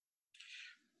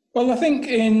 Well, I think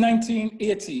in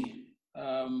 1980,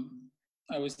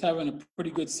 I was having a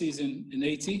pretty good season in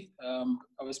 80.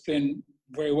 I was playing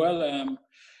very well.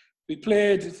 We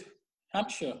played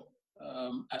Hampshire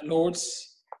at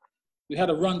Lord's. We had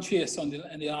a run chase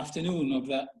in the afternoon of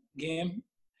that game.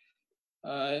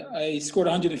 I scored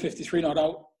 153 not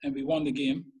out, and we won the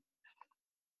game.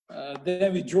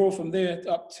 Then we drove from there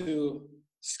up to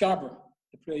Scarborough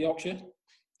to play Yorkshire.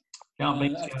 Can't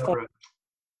beat Scarborough.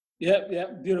 Yeah,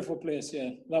 beautiful place.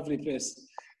 Yeah, lovely place.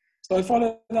 So I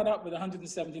followed that up with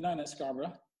 179 at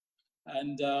Scarborough,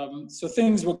 and so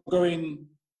things were going,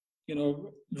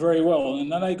 very well.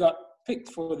 And then I got picked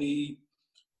for the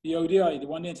ODI, the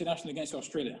One Day International against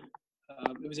Australia.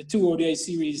 It was a 2 ODI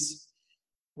series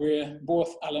where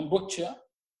both Alan Butcher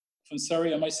from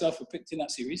Surrey and myself were picked in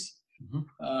that series.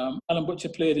 Mm-hmm. Alan Butcher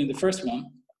played in the first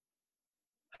one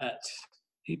I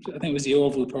think it was the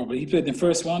Oval probably. He played in the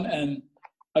first one, and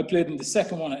I played in the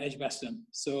second one at Edgbaston.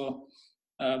 So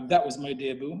that was my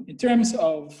debut. In terms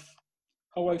of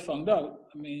how I found out,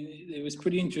 I mean, it was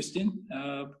pretty interesting.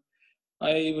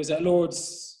 I was at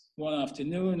Lord's one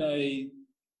afternoon. I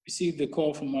received a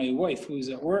call from my wife, who was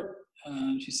at work.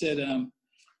 She said,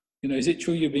 is it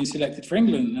true you've been selected for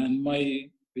England? And my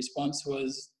response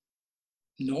was,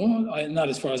 no, not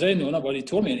as far as I know. Nobody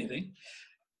told me anything.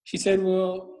 She said,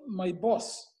 well, my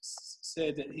boss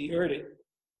said that he heard it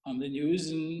on the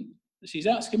news, and she's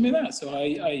asking me that. So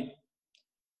I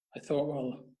thought,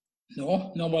 well,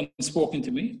 no one's spoken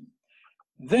to me.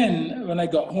 Then when I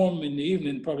got home in the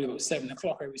evening, probably about 7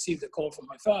 o'clock, I received a call from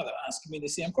my father asking me the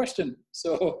same question.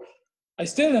 So I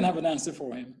still didn't have an answer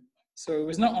for him. So it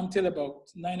was not until about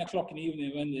 9 o'clock in the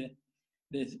evening when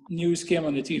the news came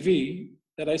on the TV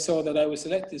that I saw that I was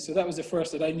selected. So that was the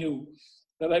first that I knew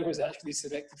that I was actually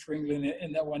selected for England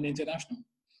in that One Day International.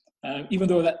 Even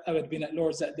though that I had been at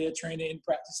Lord's that day training,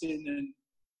 practicing, and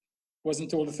wasn't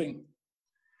told a thing.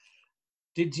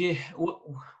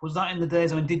 Was that in the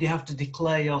days, did you have to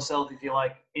declare yourself, if you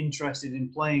like, interested in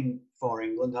playing for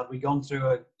England? Had we gone through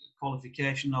a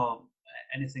qualification or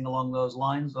anything along those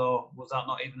lines, or was that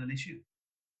not even an issue?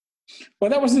 Well,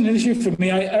 that wasn't an issue for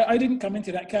me. I didn't come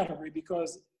into that category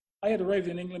because I had arrived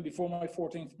in England before my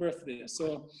 14th birthday.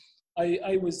 So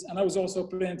I was also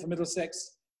playing for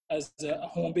Middlesex as a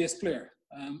home-based player.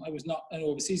 I was not an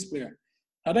overseas player.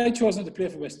 Had I chosen to play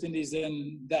for West Indies,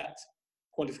 then that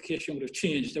qualification would have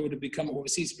changed. I would have become an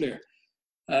overseas player.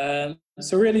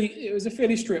 So really, it was a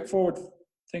fairly straightforward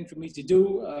thing for me to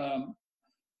do.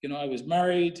 I was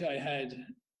married. I had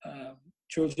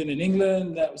children in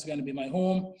England. That was going to be my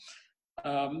home.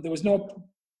 There was no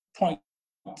point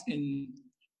in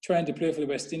trying to play for the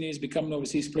West Indies, become an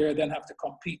overseas player, then have to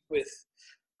compete with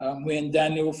Wayne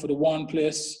Daniel for the one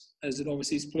place as an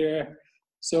overseas player.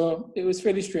 So it was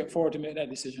fairly straightforward to make that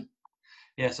decision.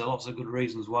 Yeah, so lots of good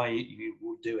reasons why you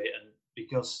would do it. And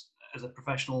because as a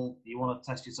professional, you want to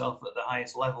test yourself at the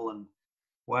highest level. And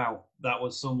wow, that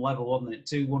was some level, wasn't it?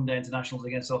 2 one-day internationals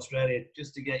against Australia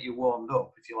just to get you warmed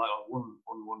up, if you like, or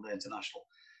one-day international.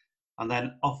 And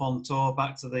then off on tour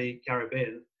back to the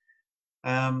Caribbean.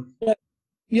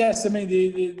 Yes, I mean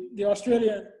the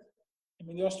Australian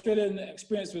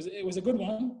experience was a good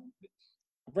one.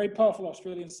 A very powerful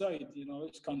Australian side,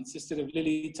 which consisted of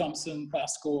Lily Thompson,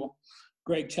 Pascoe,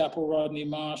 Greg Chappell, Rodney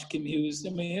Marsh, Kim Hughes. I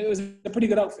mean, it was a pretty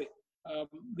good outfit.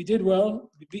 We did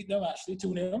well. We beat them actually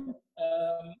 2-0. And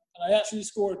I actually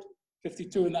scored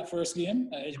 52 in that first game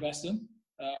at Edgbaston,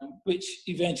 which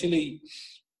eventually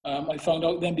I found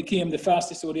out then became the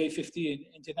fastest ODI 50 in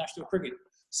international cricket.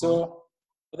 So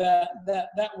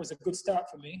that was a good start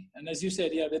for me. And as you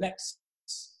said, the next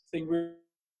thing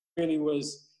really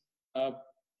was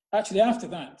actually after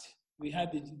that we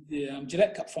had the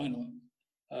Gillette Cup final,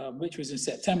 which was in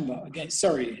September against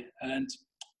Surrey, and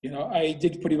I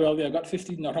did pretty well there. I got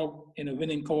 50 not out in a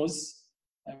winning cause.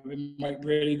 We might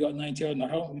really got 90 out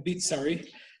not out. We beat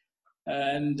Surrey,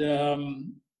 and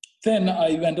then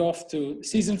I went off to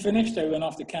season finished. I went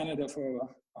off to Canada for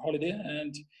a holiday,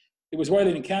 and it was while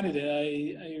in Canada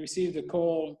I received a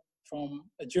call from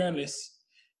a journalist.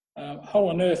 How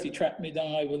on earth he tracked me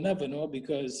down, I will never know,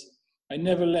 because I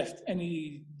never left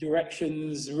any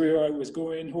directions where I was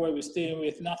going, who I was staying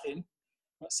with, nothing.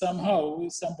 But somehow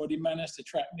somebody managed to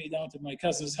track me down to my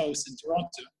cousin's house in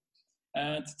Toronto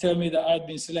and to tell me that I'd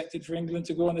been selected for England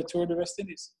to go on the tour of the West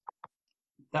Indies.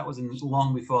 That was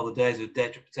long before the days of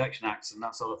Data Protection Acts and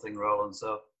that sort of thing, Roland.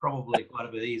 So probably quite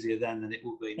a bit easier then than it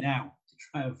would be now to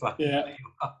try and find where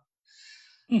you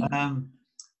are.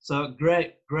 So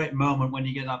great moment when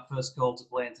you get that first call to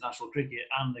play international cricket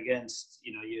and against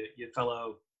your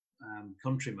fellow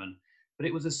countrymen. But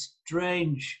it was a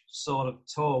strange sort of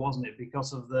tour, wasn't it?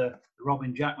 Because of the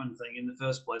Robin Jackman thing in the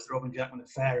first place, the Robin Jackman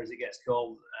affair, as it gets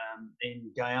called,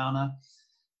 in Guyana,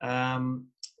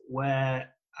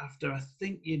 where after I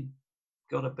think you'd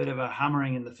got a bit of a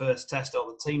hammering in the first test, or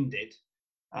the team did,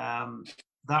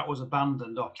 that was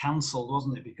abandoned or cancelled,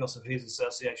 wasn't it, because of his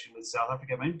association with South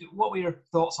Africa? I mean, what were your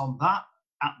thoughts on that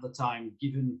at the time,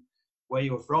 given where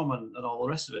you were from and all the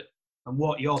rest of it, and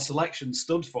what your selection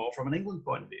stood for from an England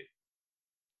point of view?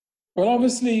 Well,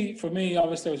 obviously, for me, I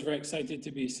was very excited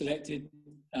to be selected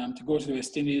to go to the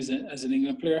West Indies as an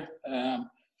England player.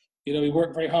 We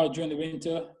worked very hard during the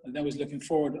winter, and I was looking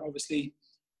forward, obviously,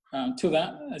 to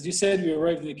that. As you said, we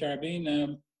arrived in the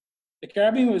Caribbean. The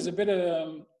Caribbean was a bit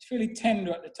fairly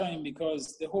tender at the time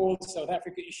because the whole South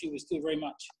Africa issue was still very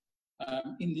much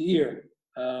in the air.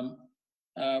 Not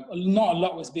a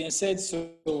lot was being said,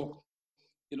 so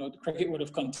the cricket would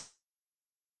have continued.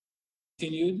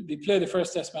 We played the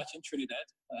first test match in Trinidad,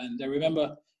 and I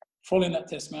remember following that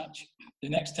test match, the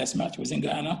next test match was in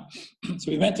Ghana.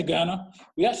 So we went to Ghana.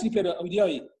 We actually played an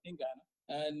ODI in Ghana,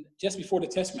 and just before the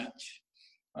test match,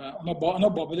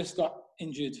 Barbados got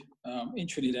injured in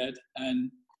Trinidad,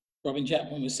 and Robin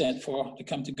Jackman was sent to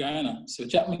come to Ghana. So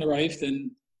Jackman arrived, and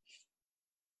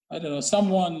I don't know,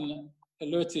 someone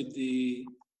alerted the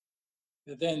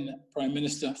then Prime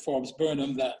Minister, Forbes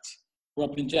Burnham, that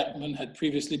Robin Jackman had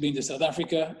previously been to South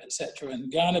Africa, etc.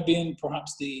 And Ghana, being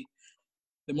perhaps the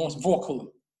most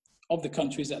vocal of the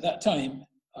countries at that time,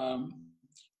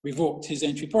 revoked his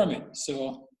entry permit.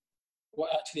 So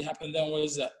what actually happened then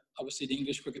was that obviously the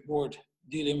English Cricket Board,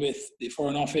 dealing with the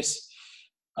Foreign Office,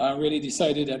 really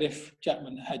decided that if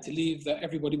Jackman had to leave, that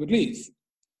everybody would leave.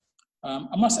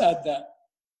 I must add that,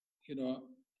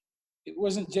 it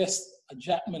wasn't just a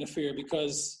Jackman affair,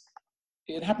 because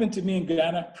it had happened to me in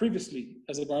Ghana previously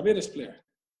as a Barbados player.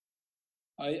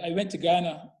 I went to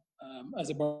Ghana as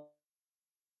a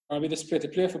Barbados player to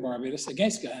play for Barbados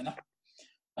against Ghana.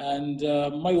 And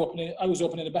I was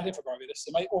opening the batting for Barbados.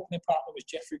 So my opening partner was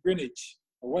Geoffrey Greenidge,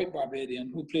 a white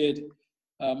Barbadian who played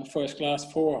first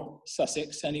class for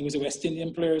Sussex, and he was a West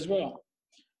Indian player as well.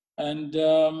 And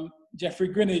Geoffrey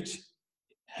Greenidge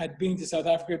had been to South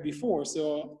Africa before,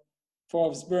 so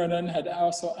Forbes Burnham had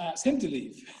also asked him to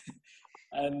leave.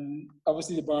 And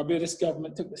obviously the Barbados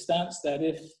government took the stance that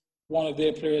if one of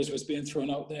their players was being thrown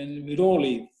out, then we'd all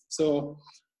leave. So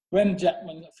when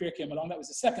Jackman Fear came along, that was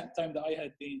the second time that I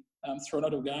had been thrown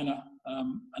out of Ghana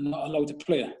and not allowed to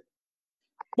play.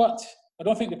 But I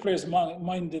don't think the players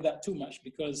minded that too much,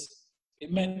 because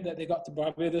it meant that they got to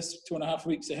Barbados 2.5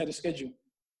 weeks ahead of schedule.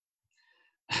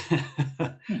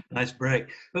 Nice break.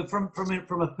 But from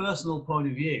a personal point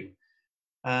of view,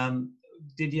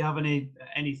 did you have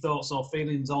any thoughts or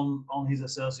feelings on his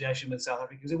association with South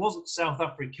Africa? Because he wasn't South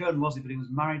African, was he? But he was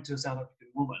married to a South African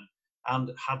woman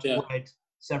and had played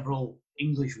several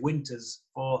English winters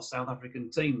for South African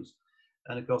teams.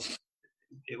 And of course,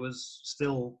 it was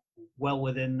still well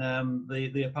within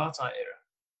the apartheid era.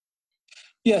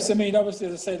 Yes, I mean, obviously,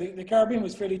 as I say, the Caribbean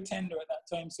was fairly tender at that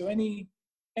time. So any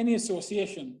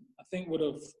association, I think, would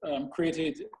have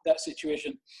created that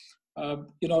situation.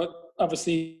 You know,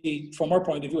 obviously, from our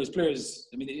point of view as players,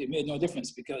 I mean, it made no difference,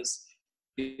 because,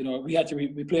 you know, we had to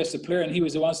replace the player, and he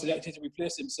was the one selected to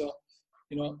replace him. So,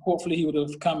 you know, hopefully he would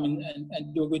have come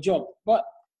and do a good job. But,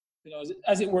 you know,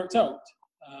 as it worked out,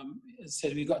 as I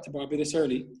said, we got to Barbados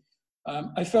early.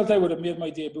 I felt I would have made my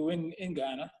debut in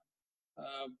Ghana,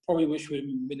 probably which would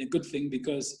have been a good thing,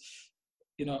 because,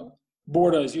 you know,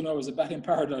 Borders, you know, was a batting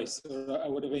paradise, so I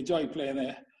would have enjoyed playing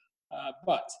there.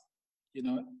 But, you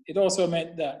know, it also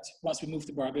meant that once we moved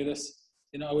to Barbados,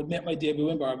 you know, I would make my debut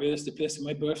in Barbados, the place of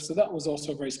my birth. So that was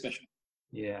also very special.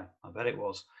 Yeah, I bet it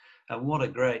was. And what a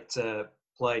great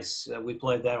place. We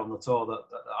played there on the tour that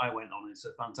I went on. It's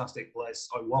a fantastic place.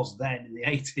 I was then in the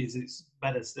 80s. It's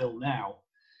better still now.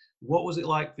 What was it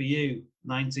like for you,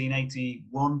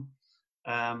 1981,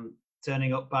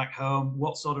 turning up back home?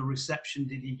 What sort of reception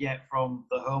did you get from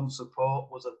the home support?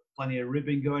 Was there plenty of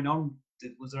ribbing going on?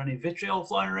 Was there any vitriol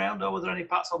flying around, or was there any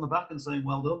pats on the back and saying,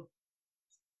 well done?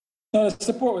 No, the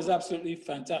support was absolutely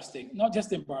fantastic, not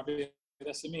just in Barbados.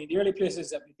 I mean, the early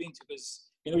places that we've been to, because,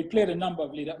 you know, we played a number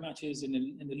of lead-up matches in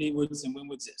the Leewoods and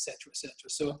Windwards, etc., etc.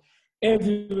 So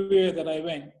everywhere that I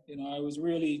went, you know, I was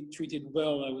really treated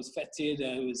well. I was feted.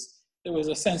 There was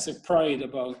a sense of pride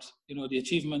about, you know, the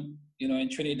achievement. You know, in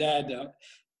Trinidad,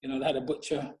 you know, they had a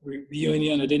butcher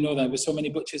reunion. I didn't know there were so many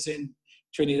butchers in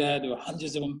Trinidad. There were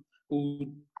hundreds of them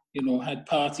who, you know, had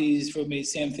parties for me.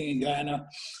 Same thing in Ghana.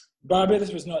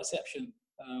 Barbados was no exception.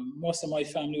 Most of my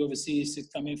family overseas to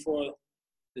come in for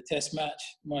the test match.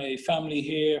 My family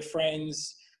here,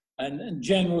 friends, and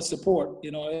general support.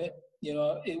 You know,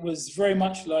 it was very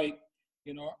much like,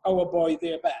 you know, our boy,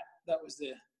 their bat. That was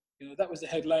the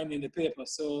headline in the paper.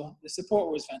 So the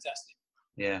support was fantastic.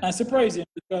 Yeah. And surprising,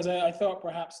 because I thought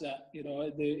perhaps that, you know,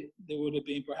 there would have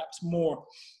been perhaps more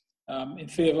in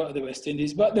favour of the West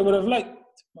Indies, but they would have liked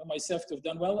myself to have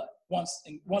done well. Once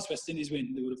West Indies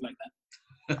win, they would have liked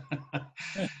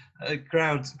that.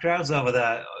 Crowds over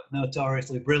there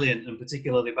notoriously brilliant, and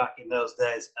particularly back in those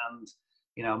days. And,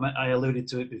 you know, I alluded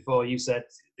to it before. You said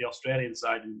the Australian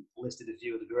side and listed a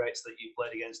few of the greats that you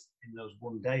played against in those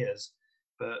one-dayers.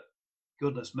 But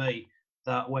goodness me,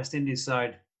 that West Indies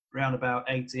side, round about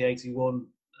 80, 81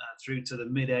 through to the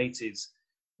mid-80s,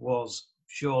 was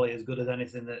surely as good as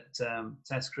anything that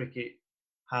Test cricket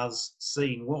has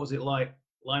seen. What was it like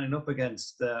lining up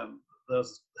against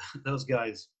those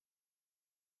guys?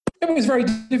 It was very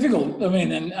difficult. I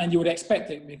mean, and you would expect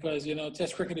it, because, you know,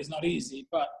 Test cricket is not easy.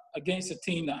 But against a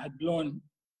team that had blown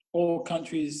all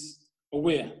countries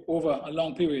away over a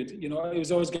long period, you know, it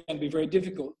was always going to be very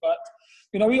difficult. But,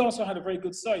 you know, we also had a very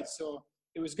good side, so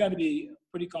it was going to be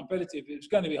pretty competitive. It was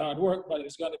going to be hard work, but it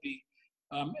was going to be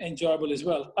enjoyable as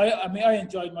well. I mean, I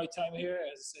enjoyed my time here.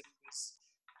 As I said,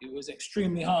 it was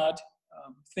extremely hard.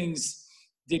 Things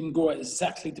didn't go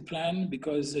exactly to plan,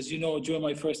 because, as you know, during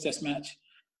my first test match,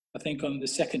 I think on the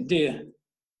second day,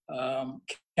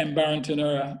 Ken Barrington,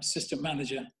 our assistant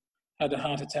manager, had a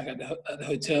heart attack at the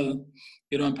hotel,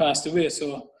 you know, and passed away.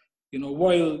 So, you know,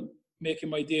 while making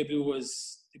my debut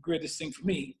was the greatest thing for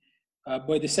me,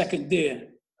 by the second day,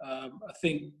 I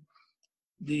think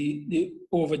the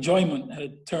overjoyment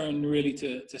had turned really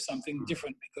to something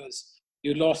different, because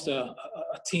you lost a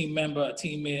team member, a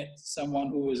teammate, someone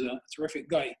who was a terrific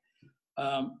guy.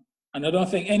 And I don't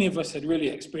think any of us had really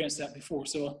experienced that before.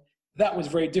 So that was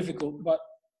very difficult. But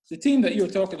the team that you're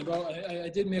talking about, I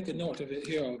did make a note of it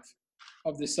here,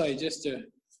 of the side, just to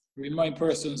remind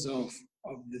persons of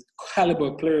the caliber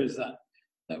of players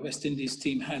that West Indies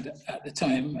team had at the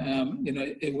time. You know,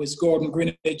 it was Gordon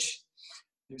Greenidge,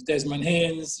 it was Desmond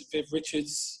Haynes, Viv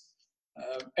Richards,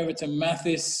 Everton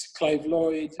Mathis, Clive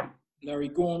Lloyd, Larry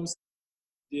Gomes,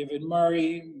 David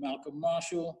Murray, Malcolm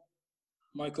Marshall,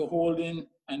 Michael Holden,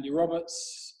 Andy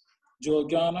Roberts, Joe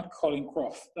Garner, Colin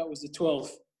Croft. That was the 12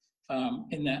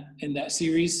 in that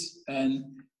series. And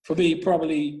for me,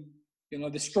 probably,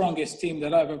 the strongest team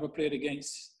that I've ever played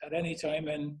against at any time.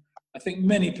 And I think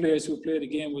many players who played the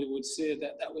game would say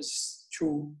that that was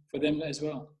true for them as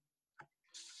well.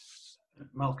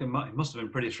 Malcolm, he must have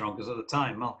been pretty strong, because at the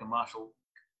time Malcolm Marshall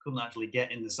couldn't actually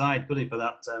get in the side, could he, for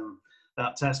that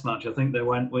Test match? I think they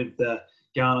went with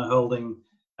Garner, Holding,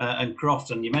 and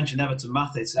Croft. And you mentioned Everton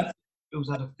Mathis, who's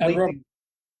had a fleeting...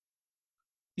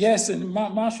 Yes, and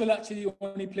Marshall actually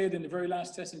only played in the very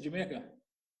last Test in Jamaica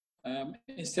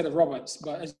instead of Roberts.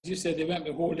 But as you said, they went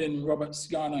with Holding, Roberts,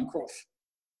 Garner, and Croft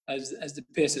as the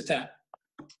pace attack.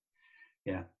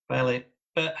 Yeah, fairly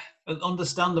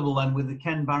understandable then, with the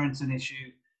Ken Barrington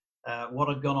issue, what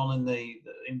had gone on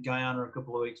in Guyana a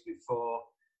couple of weeks before,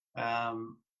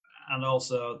 and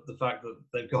also the fact that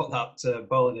they've got that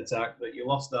bowling attack, that you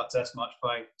lost that Test match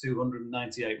by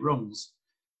 298 runs.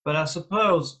 But I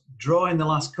suppose drawing the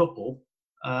last couple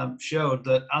showed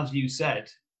that, as you said,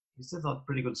 you still had a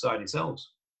pretty good side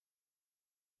yourselves.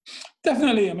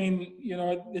 Definitely. I mean,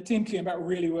 the team came back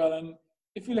really well. And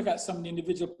if you look at some of the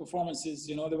individual performances,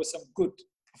 there were some good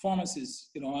performances.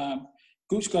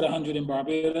 Gooch got 100 in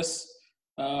Barbados.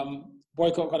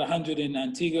 Boycott got 100 in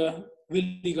Antigua.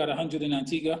 Willie got 100 in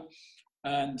Antigua.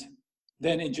 And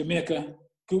then in Jamaica,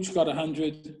 Gooch got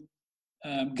 100.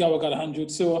 Gower got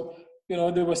 100. So,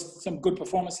 there was some good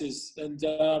performances. And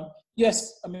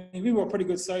yes, I mean, we were a pretty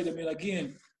good side. I mean,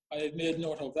 again, I had made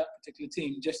note of that particular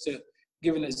team just to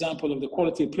give an example of the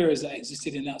quality of players that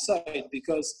existed in that side,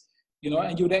 because,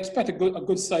 and you would expect a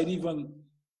good side, even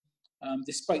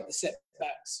despite the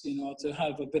setbacks, to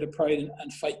have a bit of pride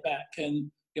and fight back.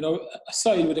 And, a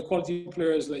side with the quality of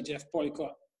players like Jeff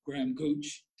Boycott, Graham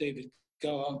Gooch, David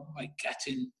Gower, Mike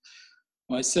Gattin,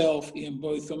 myself, Ian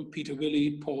Botham, Peter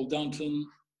Willey, Paul Duncan,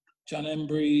 John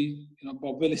Embry,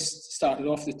 Bob Willis started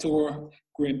off the tour,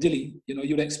 Graham Dilley.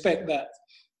 You'd expect that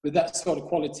with that sort of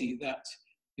quality that,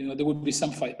 there would be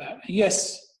some fight back.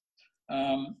 Yes,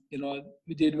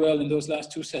 we did well in those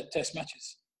last two Test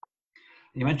matches.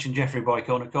 You mentioned Jeffrey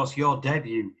Boycott, and of course your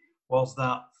debut was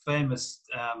that famous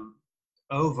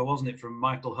over, wasn't it, from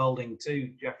Michael Holding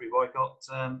to Jeffrey Boycott,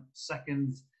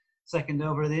 second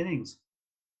over of the innings.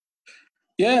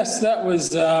 Yes, that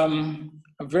was a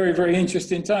very, very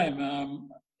interesting time.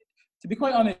 To be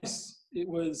quite honest, it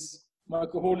was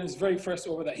Michael Holding's very first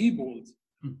over that he bowled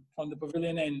from the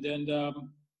pavilion end, and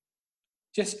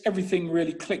just everything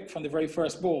really clicked from the very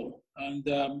first ball,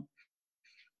 and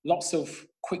lots of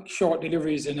quick, short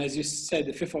deliveries. And as you said,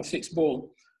 the fifth or sixth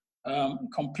ball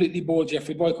completely bowled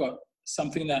Jeffrey Boycott,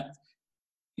 something that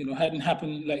hadn't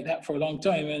happened like that for a long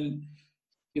time. And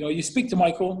you speak to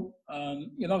Michael,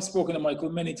 I've spoken to Michael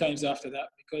many times after that,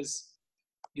 because,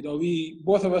 we,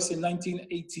 both of us in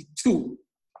 1982,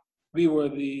 we were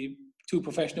the two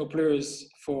professional players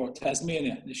for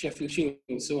Tasmania, the Sheffield Shield.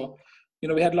 So,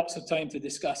 we had lots of time to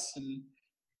discuss, and,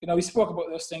 we spoke about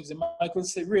those things. And Michael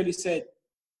really said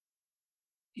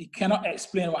he cannot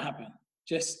explain what happened.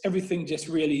 Just everything just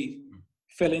really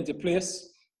fell into place.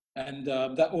 And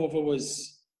that over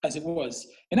was as it was.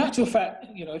 In actual fact,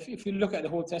 if you look at the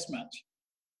whole Test match,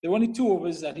 there were only two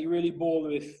overs that he really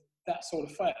bowled with that sort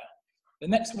of fire. The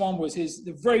next one was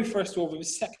the very first over of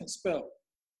his second spell,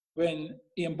 when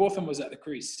Ian Botham was at the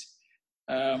crease.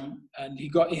 And he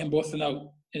got Ian Botham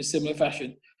out in a similar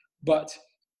fashion. But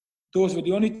those were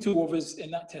the only two overs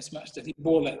in that Test match that he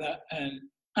bowled like that. And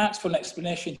asked for an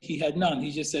explanation, he had none. He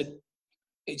just said,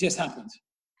 it just happened.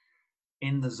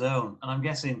 In the zone. And I'm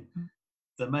guessing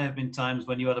there may have been times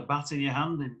when you had a bat in your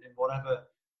hand in whatever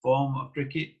form of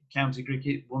cricket, county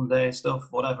cricket, one-day stuff,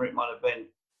 whatever it might have been,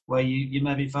 where you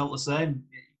maybe felt the same.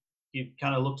 You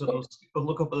kind of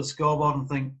look up at the scoreboard and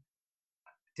think,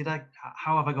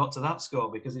 how have I got to that score?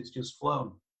 Because it's just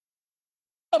flown.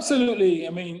 Absolutely. I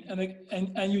mean,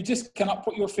 and you just cannot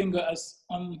put your finger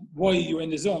on why you're in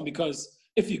the zone, because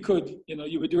if you could,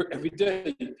 you would do it every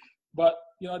day. But,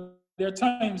 there are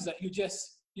times that you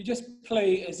just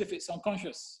play as if it's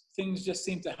unconscious. Things just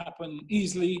seem to happen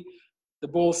easily. The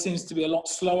ball seems to be a lot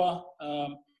slower.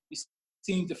 You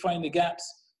seem to find the gaps.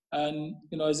 And,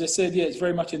 as I said, yeah, it's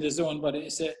very much in the zone, but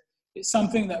it's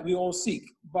something that we all seek.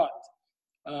 But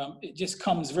it just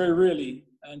comes very rarely,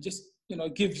 and just,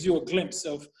 gives you a glimpse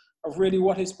of really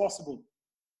what is possible.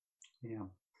 Yeah.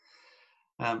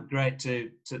 Great to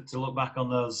look back on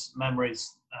those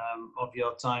memories of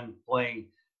your time playing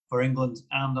for England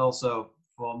and also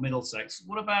for Middlesex.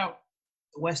 What about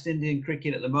West Indian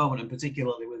cricket at the moment, and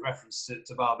particularly with reference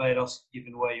to Barbados,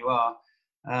 given where you are?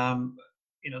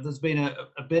 There's been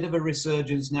a bit of a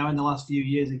resurgence now in the last few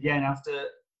years again, after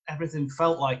everything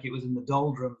felt like it was in the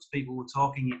doldrums. People were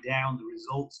talking it down. The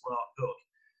results were not good.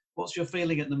 What's your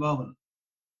feeling at the moment?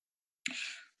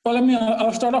 Well,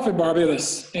 I'll start off with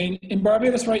Barbados. In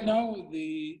Barbados right now,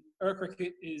 our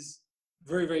cricket is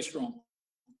very, very strong.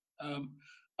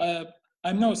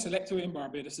 I'm now a selector in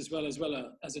Barbados as well as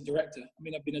a director. I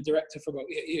mean, I've been a director for about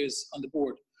 8 years on the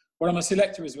board, but I'm a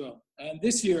selector as well. And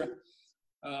this year,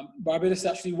 Barbados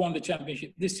actually won the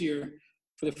championship this year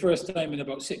for the first time in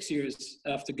about 6 years,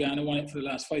 after Ghana won it for the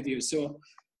last 5 years. So,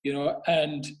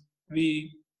 and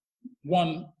we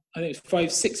won, I think,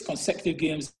 5-6 consecutive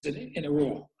games in a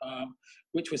row,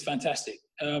 which was fantastic.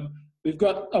 We've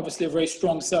got obviously a very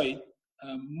strong side.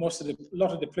 A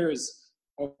lot of the players,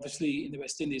 obviously, in the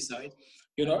West Indies side.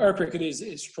 Our cricket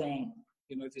is strong.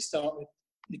 If you start with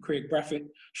Craig Brathwaite,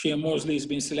 Shane Mosley has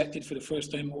been selected for the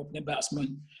first time opening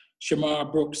batsman.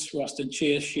 Shamar Brooks, Roston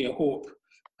Chase, Shea Hope,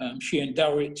 Shane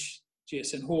Dowrich,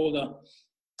 Jason Holder,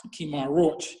 Kemar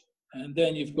Roach, and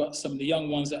then you've got some of the young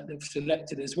ones that they've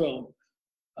selected as well.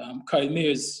 Kyle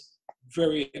Mears,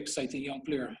 very exciting young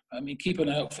player. I mean, keep an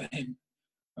eye out for him.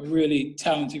 A really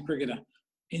talented cricketer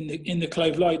in the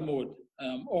Clive Lloyd mode,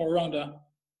 all-rounder,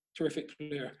 terrific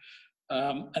player.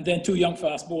 And then 2 young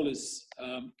fast bowlers.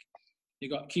 You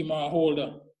got Kemar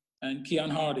Holder and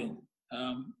Kean Harding.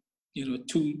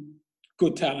 2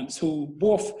 good talents who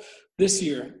both this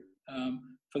year,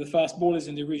 for the fast bowlers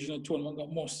in the regional tournament,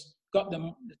 got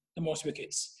the most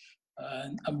wickets.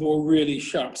 And bore really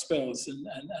sharp spells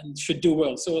and should do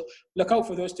well. So look out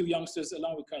for those 2 youngsters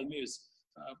along with Kyle Mears.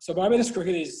 So Barbados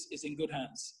cricket is in good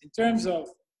hands. In terms of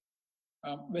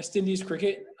West Indies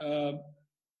cricket,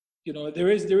 there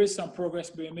is some progress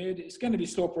being made. It's going to be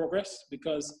slow progress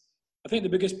because I think the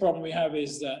biggest problem we have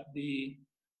is that the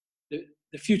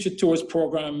Future Tours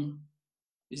program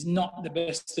is not the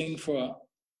best thing for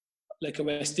like a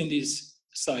West Indies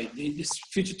side. This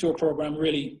Future Tour program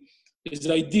really is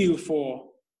ideal for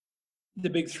the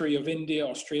big 3 of India,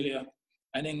 Australia,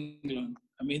 and England.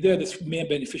 I mean, they're the main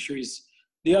beneficiaries.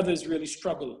 The others really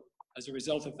struggle as a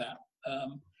result of that.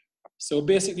 So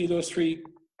basically, those 3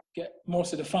 get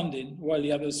most of the funding while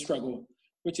the others struggle,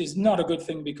 which is not a good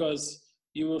thing because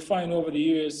you will find over the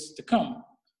years to come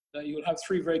that you will have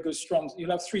 3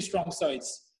 you'll have 3 strong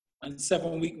sides and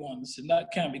 7 weak ones, and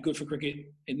that can't be good for cricket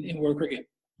in world cricket.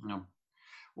 No.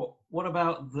 What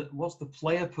about what's the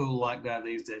player pool like there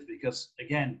these days? Because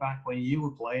again, back when you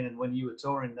were playing and when you were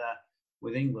touring there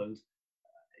with England,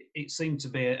 it seemed to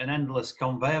be an endless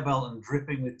conveyor belt and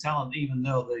dripping with talent, even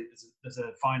though there's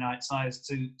a finite size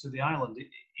to the island.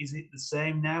 Is it the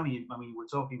same now? We're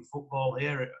talking football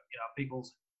here.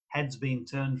 People's heads being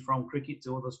turned from cricket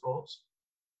to other sports.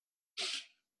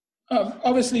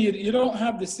 Obviously, you don't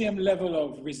have the same level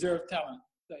of reserve talent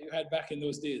that you had back in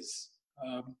those days.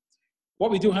 What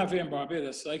we do have here in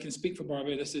Barbados, I can speak for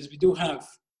Barbados, is we do have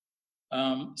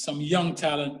some young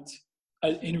talent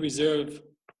in reserve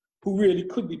who really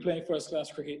could be playing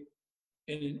first-class cricket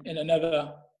in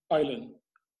another island.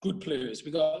 Good players.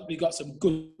 We got some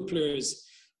good players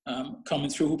coming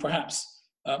through who perhaps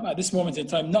at this moment in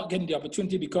time not getting the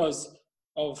opportunity because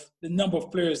of the number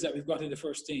of players that we've got in the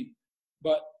first team.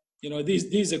 But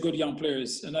these are good young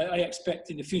players, and I expect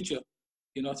in the future,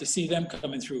 to see them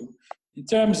coming through. In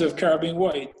terms of Caribbean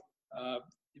wide,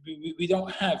 we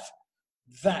don't have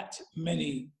that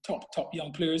many top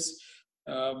young players.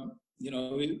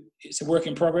 It's a work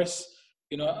in progress.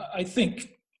 I think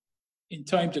in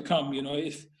time to come,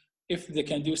 if they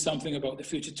can do something about the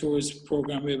Future Tours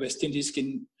program where West Indies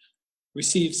can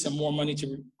receive some more money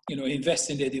to, invest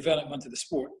in their development of the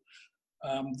sport,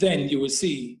 then you will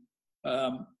see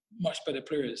much better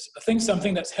players. I think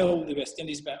something that's held the West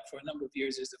Indies back for a number of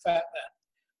years is the fact that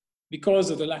because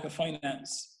of the lack of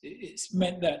finance, it's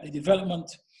meant that the development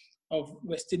of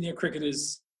West Indian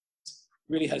cricketers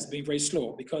really has been very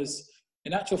slow because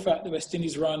in actual fact, the West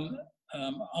Indies run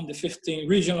under 15,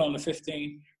 regional under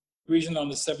 15, regional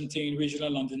under 17,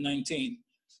 regional under 19,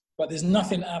 but there's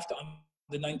nothing after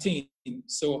under 19.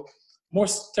 So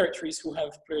most territories who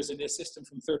have players in their system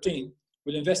from 13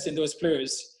 will invest in those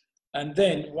players. And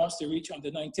then once they reach under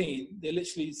 19, they're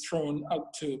literally thrown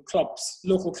out to clubs,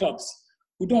 local clubs,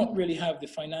 who don't really have the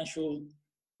financial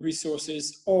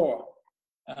resources or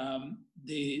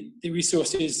the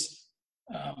resources,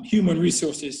 human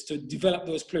resources to develop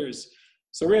those players.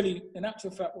 So really, in actual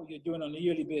fact, what you're doing on a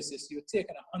yearly basis, you're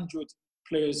taking 100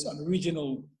 players on a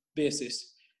regional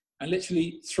basis and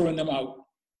literally throwing them out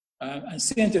and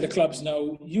saying to the clubs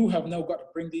now, you have now got to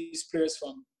bring these players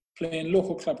from playing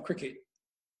local club cricket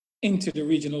into the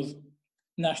regional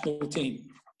national team.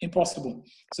 Impossible.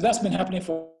 So that's been happening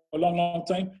for a long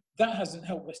time. That hasn't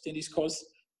helped West Indies' cause.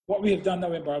 what we have done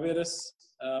now in Barbados,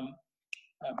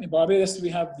 we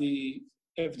have the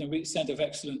Everton Week Centre of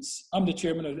Excellence. I'm the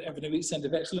chairman of the Everton Week Centre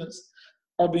of Excellence.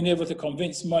 I've been able to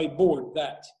convince my board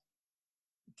that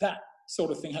that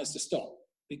sort of thing has to stop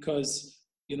because,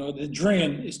 you know, the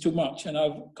drain is too much. And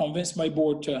I've convinced my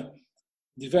board to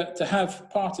have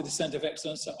part of the Centre of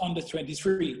Excellence under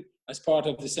 23 as part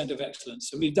of the Centre of Excellence.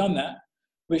 So we've done that,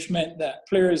 which meant that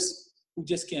players who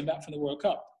just came back from the World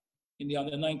Cup in the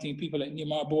under-19, people like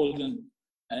Neymar Bolden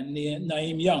and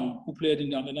Naeem Young, who played in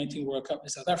the under-19 World Cup in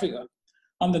South Africa,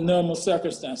 under normal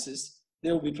circumstances,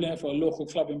 they will be playing for a local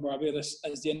club in Barbados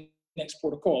as their next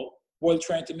protocol while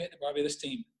trying to make the Barbados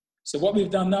team. So what we've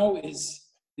done now is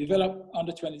develop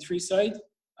under 23 side.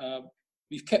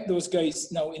 We've kept those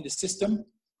guys now in the system.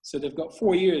 So they've got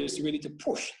 4 years really to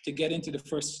push to get into the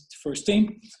first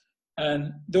team.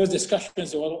 And those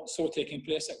discussions are also taking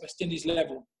place at West Indies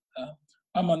level.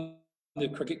 I'm on the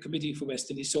cricket committee for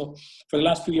West Indies. So for the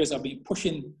last few years, I've been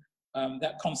pushing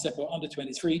that concept of under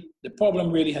 23. The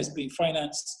problem really has been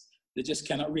finance. They just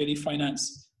cannot really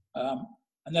finance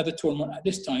another tournament at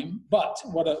this time. But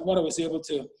what I was able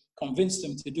to convince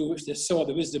them to do, which they saw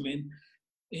the wisdom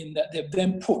in that they've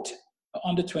then put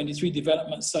under 23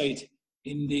 development side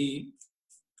in the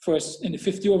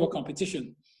 50 over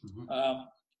competition. Mm-hmm.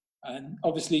 And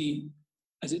obviously,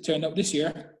 as it turned out this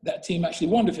year, that team actually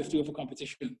won the 50 over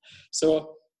competition.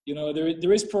 So, you know,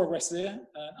 there is progress there.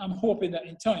 I'm hoping that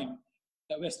in time,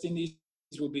 that West Indies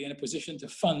will be in a position to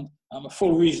fund a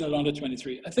full regional under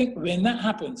 23. I think when that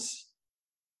happens,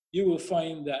 you will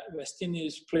find that West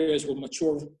Indies players will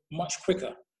mature much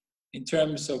quicker in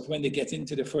terms of when they get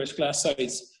into the first class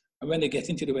sides and when they get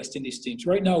into the West Indies teams.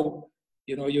 Right now,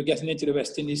 you know, you're getting into the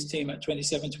West Indies team at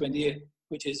 27, 28,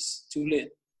 which is too late.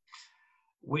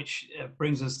 Which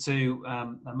brings us to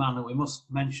a man that we must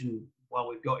mention while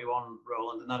we've got you on,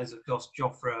 Roland, and that is, of course,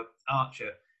 Jofra Archer.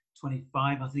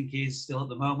 25, I think he is still at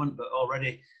the moment, but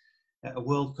already a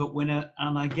World Cup winner.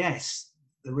 And I guess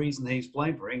the reason he's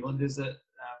playing for England is that,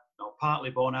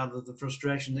 partly born out of the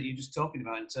frustration that you're just talking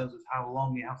about in terms of how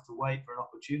long you have to wait for an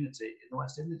opportunity in the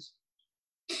West Indies.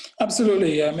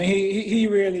 Absolutely. I mean, he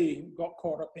really got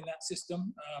caught up in that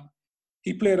system.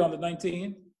 He played under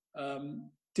 19,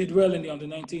 did well in the under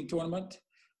 19 tournament,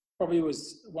 probably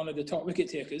was one of the top wicket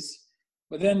takers.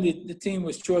 But then the team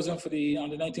was chosen for the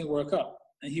under 19 World Cup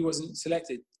and he wasn't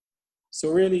selected. So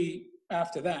really,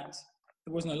 after that,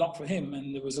 there wasn't a lot for him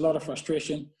and there was a lot of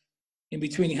frustration. In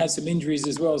between, he had some injuries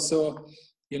as well. So,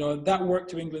 you know, that worked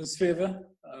to England's favour.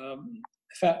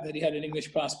 The fact that he had an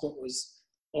English passport was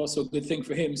also a good thing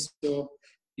for him. So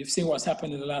you've seen what's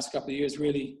happened in the last couple of years,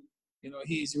 really. You know,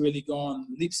 he's really gone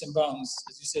leaps and bounds.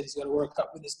 As you said, he's got a World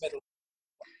Cup with his medal.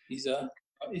 He's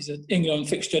an England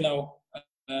fixture now,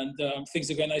 and things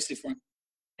are going nicely for him.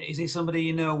 Is he somebody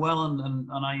you know well, and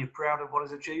are you proud of what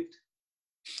he's achieved?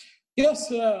 Yes,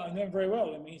 I know him very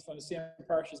well. I mean, he's from the same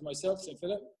parish as myself, St.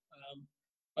 Philip.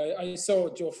 I saw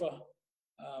Jofra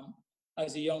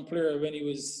as a young player when he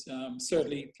was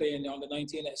certainly playing on the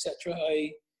 19, etc.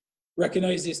 I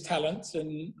recognized his talent,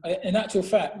 and in actual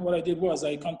fact, what I did was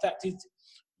I contacted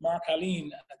Mark Haleen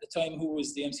at the time, who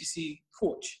was the MCC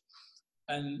coach,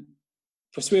 and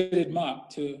persuaded Mark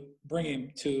to bring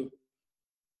him to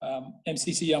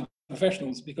MCC Young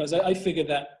Professionals, because I figured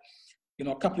that, you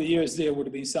know, a couple of years there would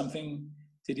have been something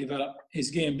to develop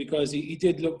his game, because he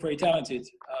did look very talented.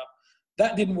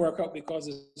 That didn't work out because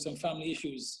of some family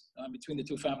issues between the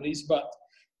two families. But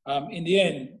in the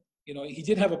end, you know, he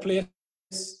did have a place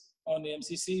on the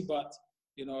MCC, but,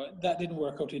 you know, that didn't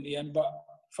work out in the end. But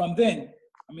from then,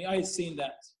 I mean, I had seen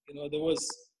that, you know, there was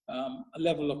a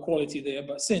level of quality there.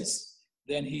 But since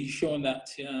then, he's shown that,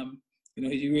 you know,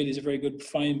 he really is a very good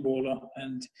fine bowler,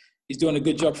 and he's doing a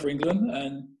good job for England.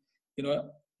 And, you know,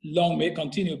 long may it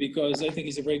continue, because I think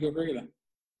he's a very good cricketer.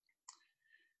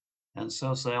 And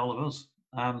so say all of us.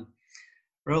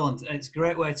 Roland, it's a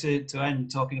great way to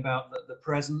end talking about the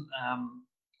present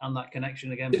and that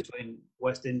connection again between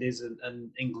West Indies and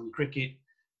England cricket,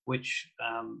 which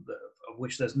of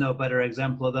which there's no better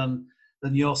exemplar than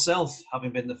yourself,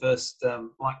 having been the first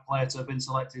black player to have been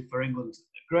selected for England.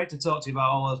 Great to talk to you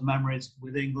about all those memories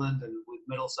with England and with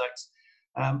Middlesex.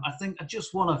 I think I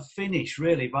just want to finish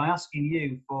really by asking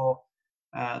you for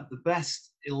the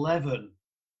best 11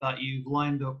 that you've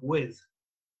lined up with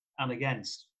and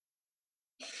against.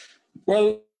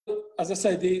 Well, as I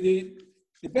said, the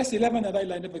best 11 that I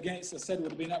lined up against, I said,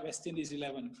 would have been at West Indies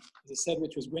 11. As I said,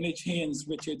 which was Greenwich, Haynes,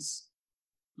 Richards,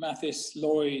 Mathis,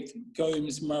 Lloyd,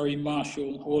 Gomes, Murray,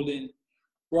 Marshall, Holding,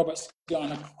 Roberts,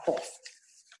 Garner, Croft.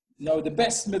 Now, the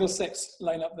best Middlesex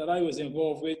lineup that I was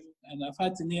involved with, And I've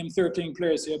had to name 13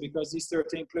 players here because these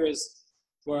 13 players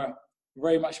were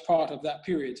very much part of that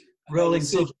period. Rolling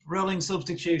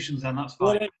substitutions, and that's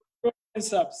fine. Rolling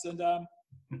subs. And,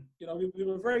 we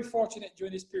were very fortunate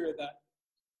during this period that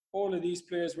all of these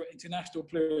players were international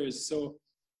players. So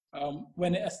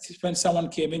when someone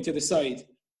came into the side,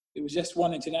 it was just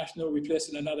one international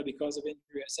replacing another because of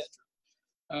injury, etc.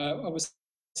 I would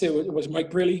say it was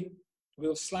Mike Briley,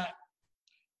 Will Slack,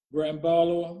 Graham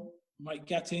Barlow, Mike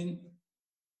Gattin,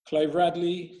 Clive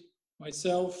Radley,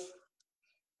 myself,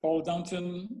 Paul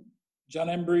Dunton, John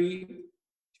Embry,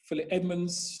 Philip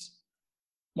Edmonds,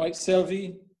 Mike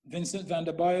Selvey, Vincent van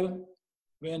der Bijl,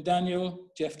 Wayne Daniel,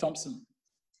 Jeff Thompson.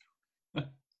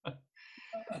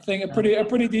 I think a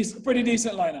pretty decent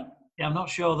lineup. Yeah, I'm not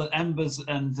sure that Embers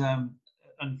and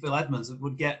Phil Edmonds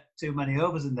would get too many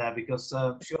overs in there because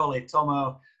surely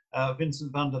Tomo,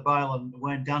 Vincent van der Bijl and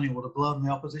Wayne Daniel would have blown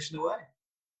the opposition away.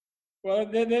 Well,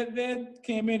 they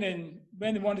came in, and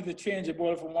when they wanted to change the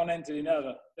ball from one end to the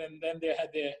other, then they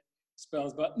had their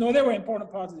spells. But no, they were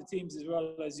important parts of the teams as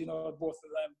well, as both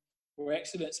of them were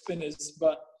excellent spinners.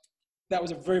 But that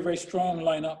was a very, very strong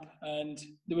lineup, and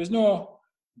there was no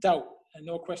doubt and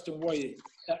no question why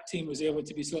that team was able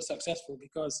to be so successful,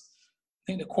 because I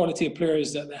think the quality of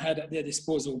players that they had at their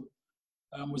disposal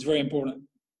was very important.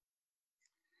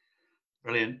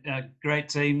 Brilliant. Great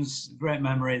teams, great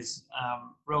memories.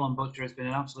 Roland Butcher, has been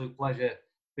an absolute pleasure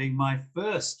being my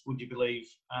first, would you believe,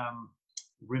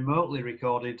 remotely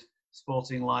recorded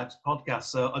Sporting Lives podcast.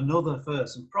 So another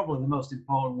first, and probably the most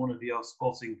important one of your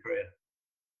sporting career.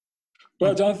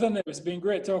 Well, Jonathan, it's been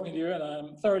great talking to you, and I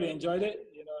thoroughly enjoyed it.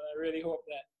 And I really hope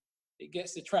that it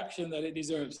gets the traction that it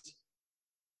deserves.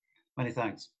 Many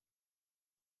thanks.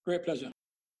 Great pleasure.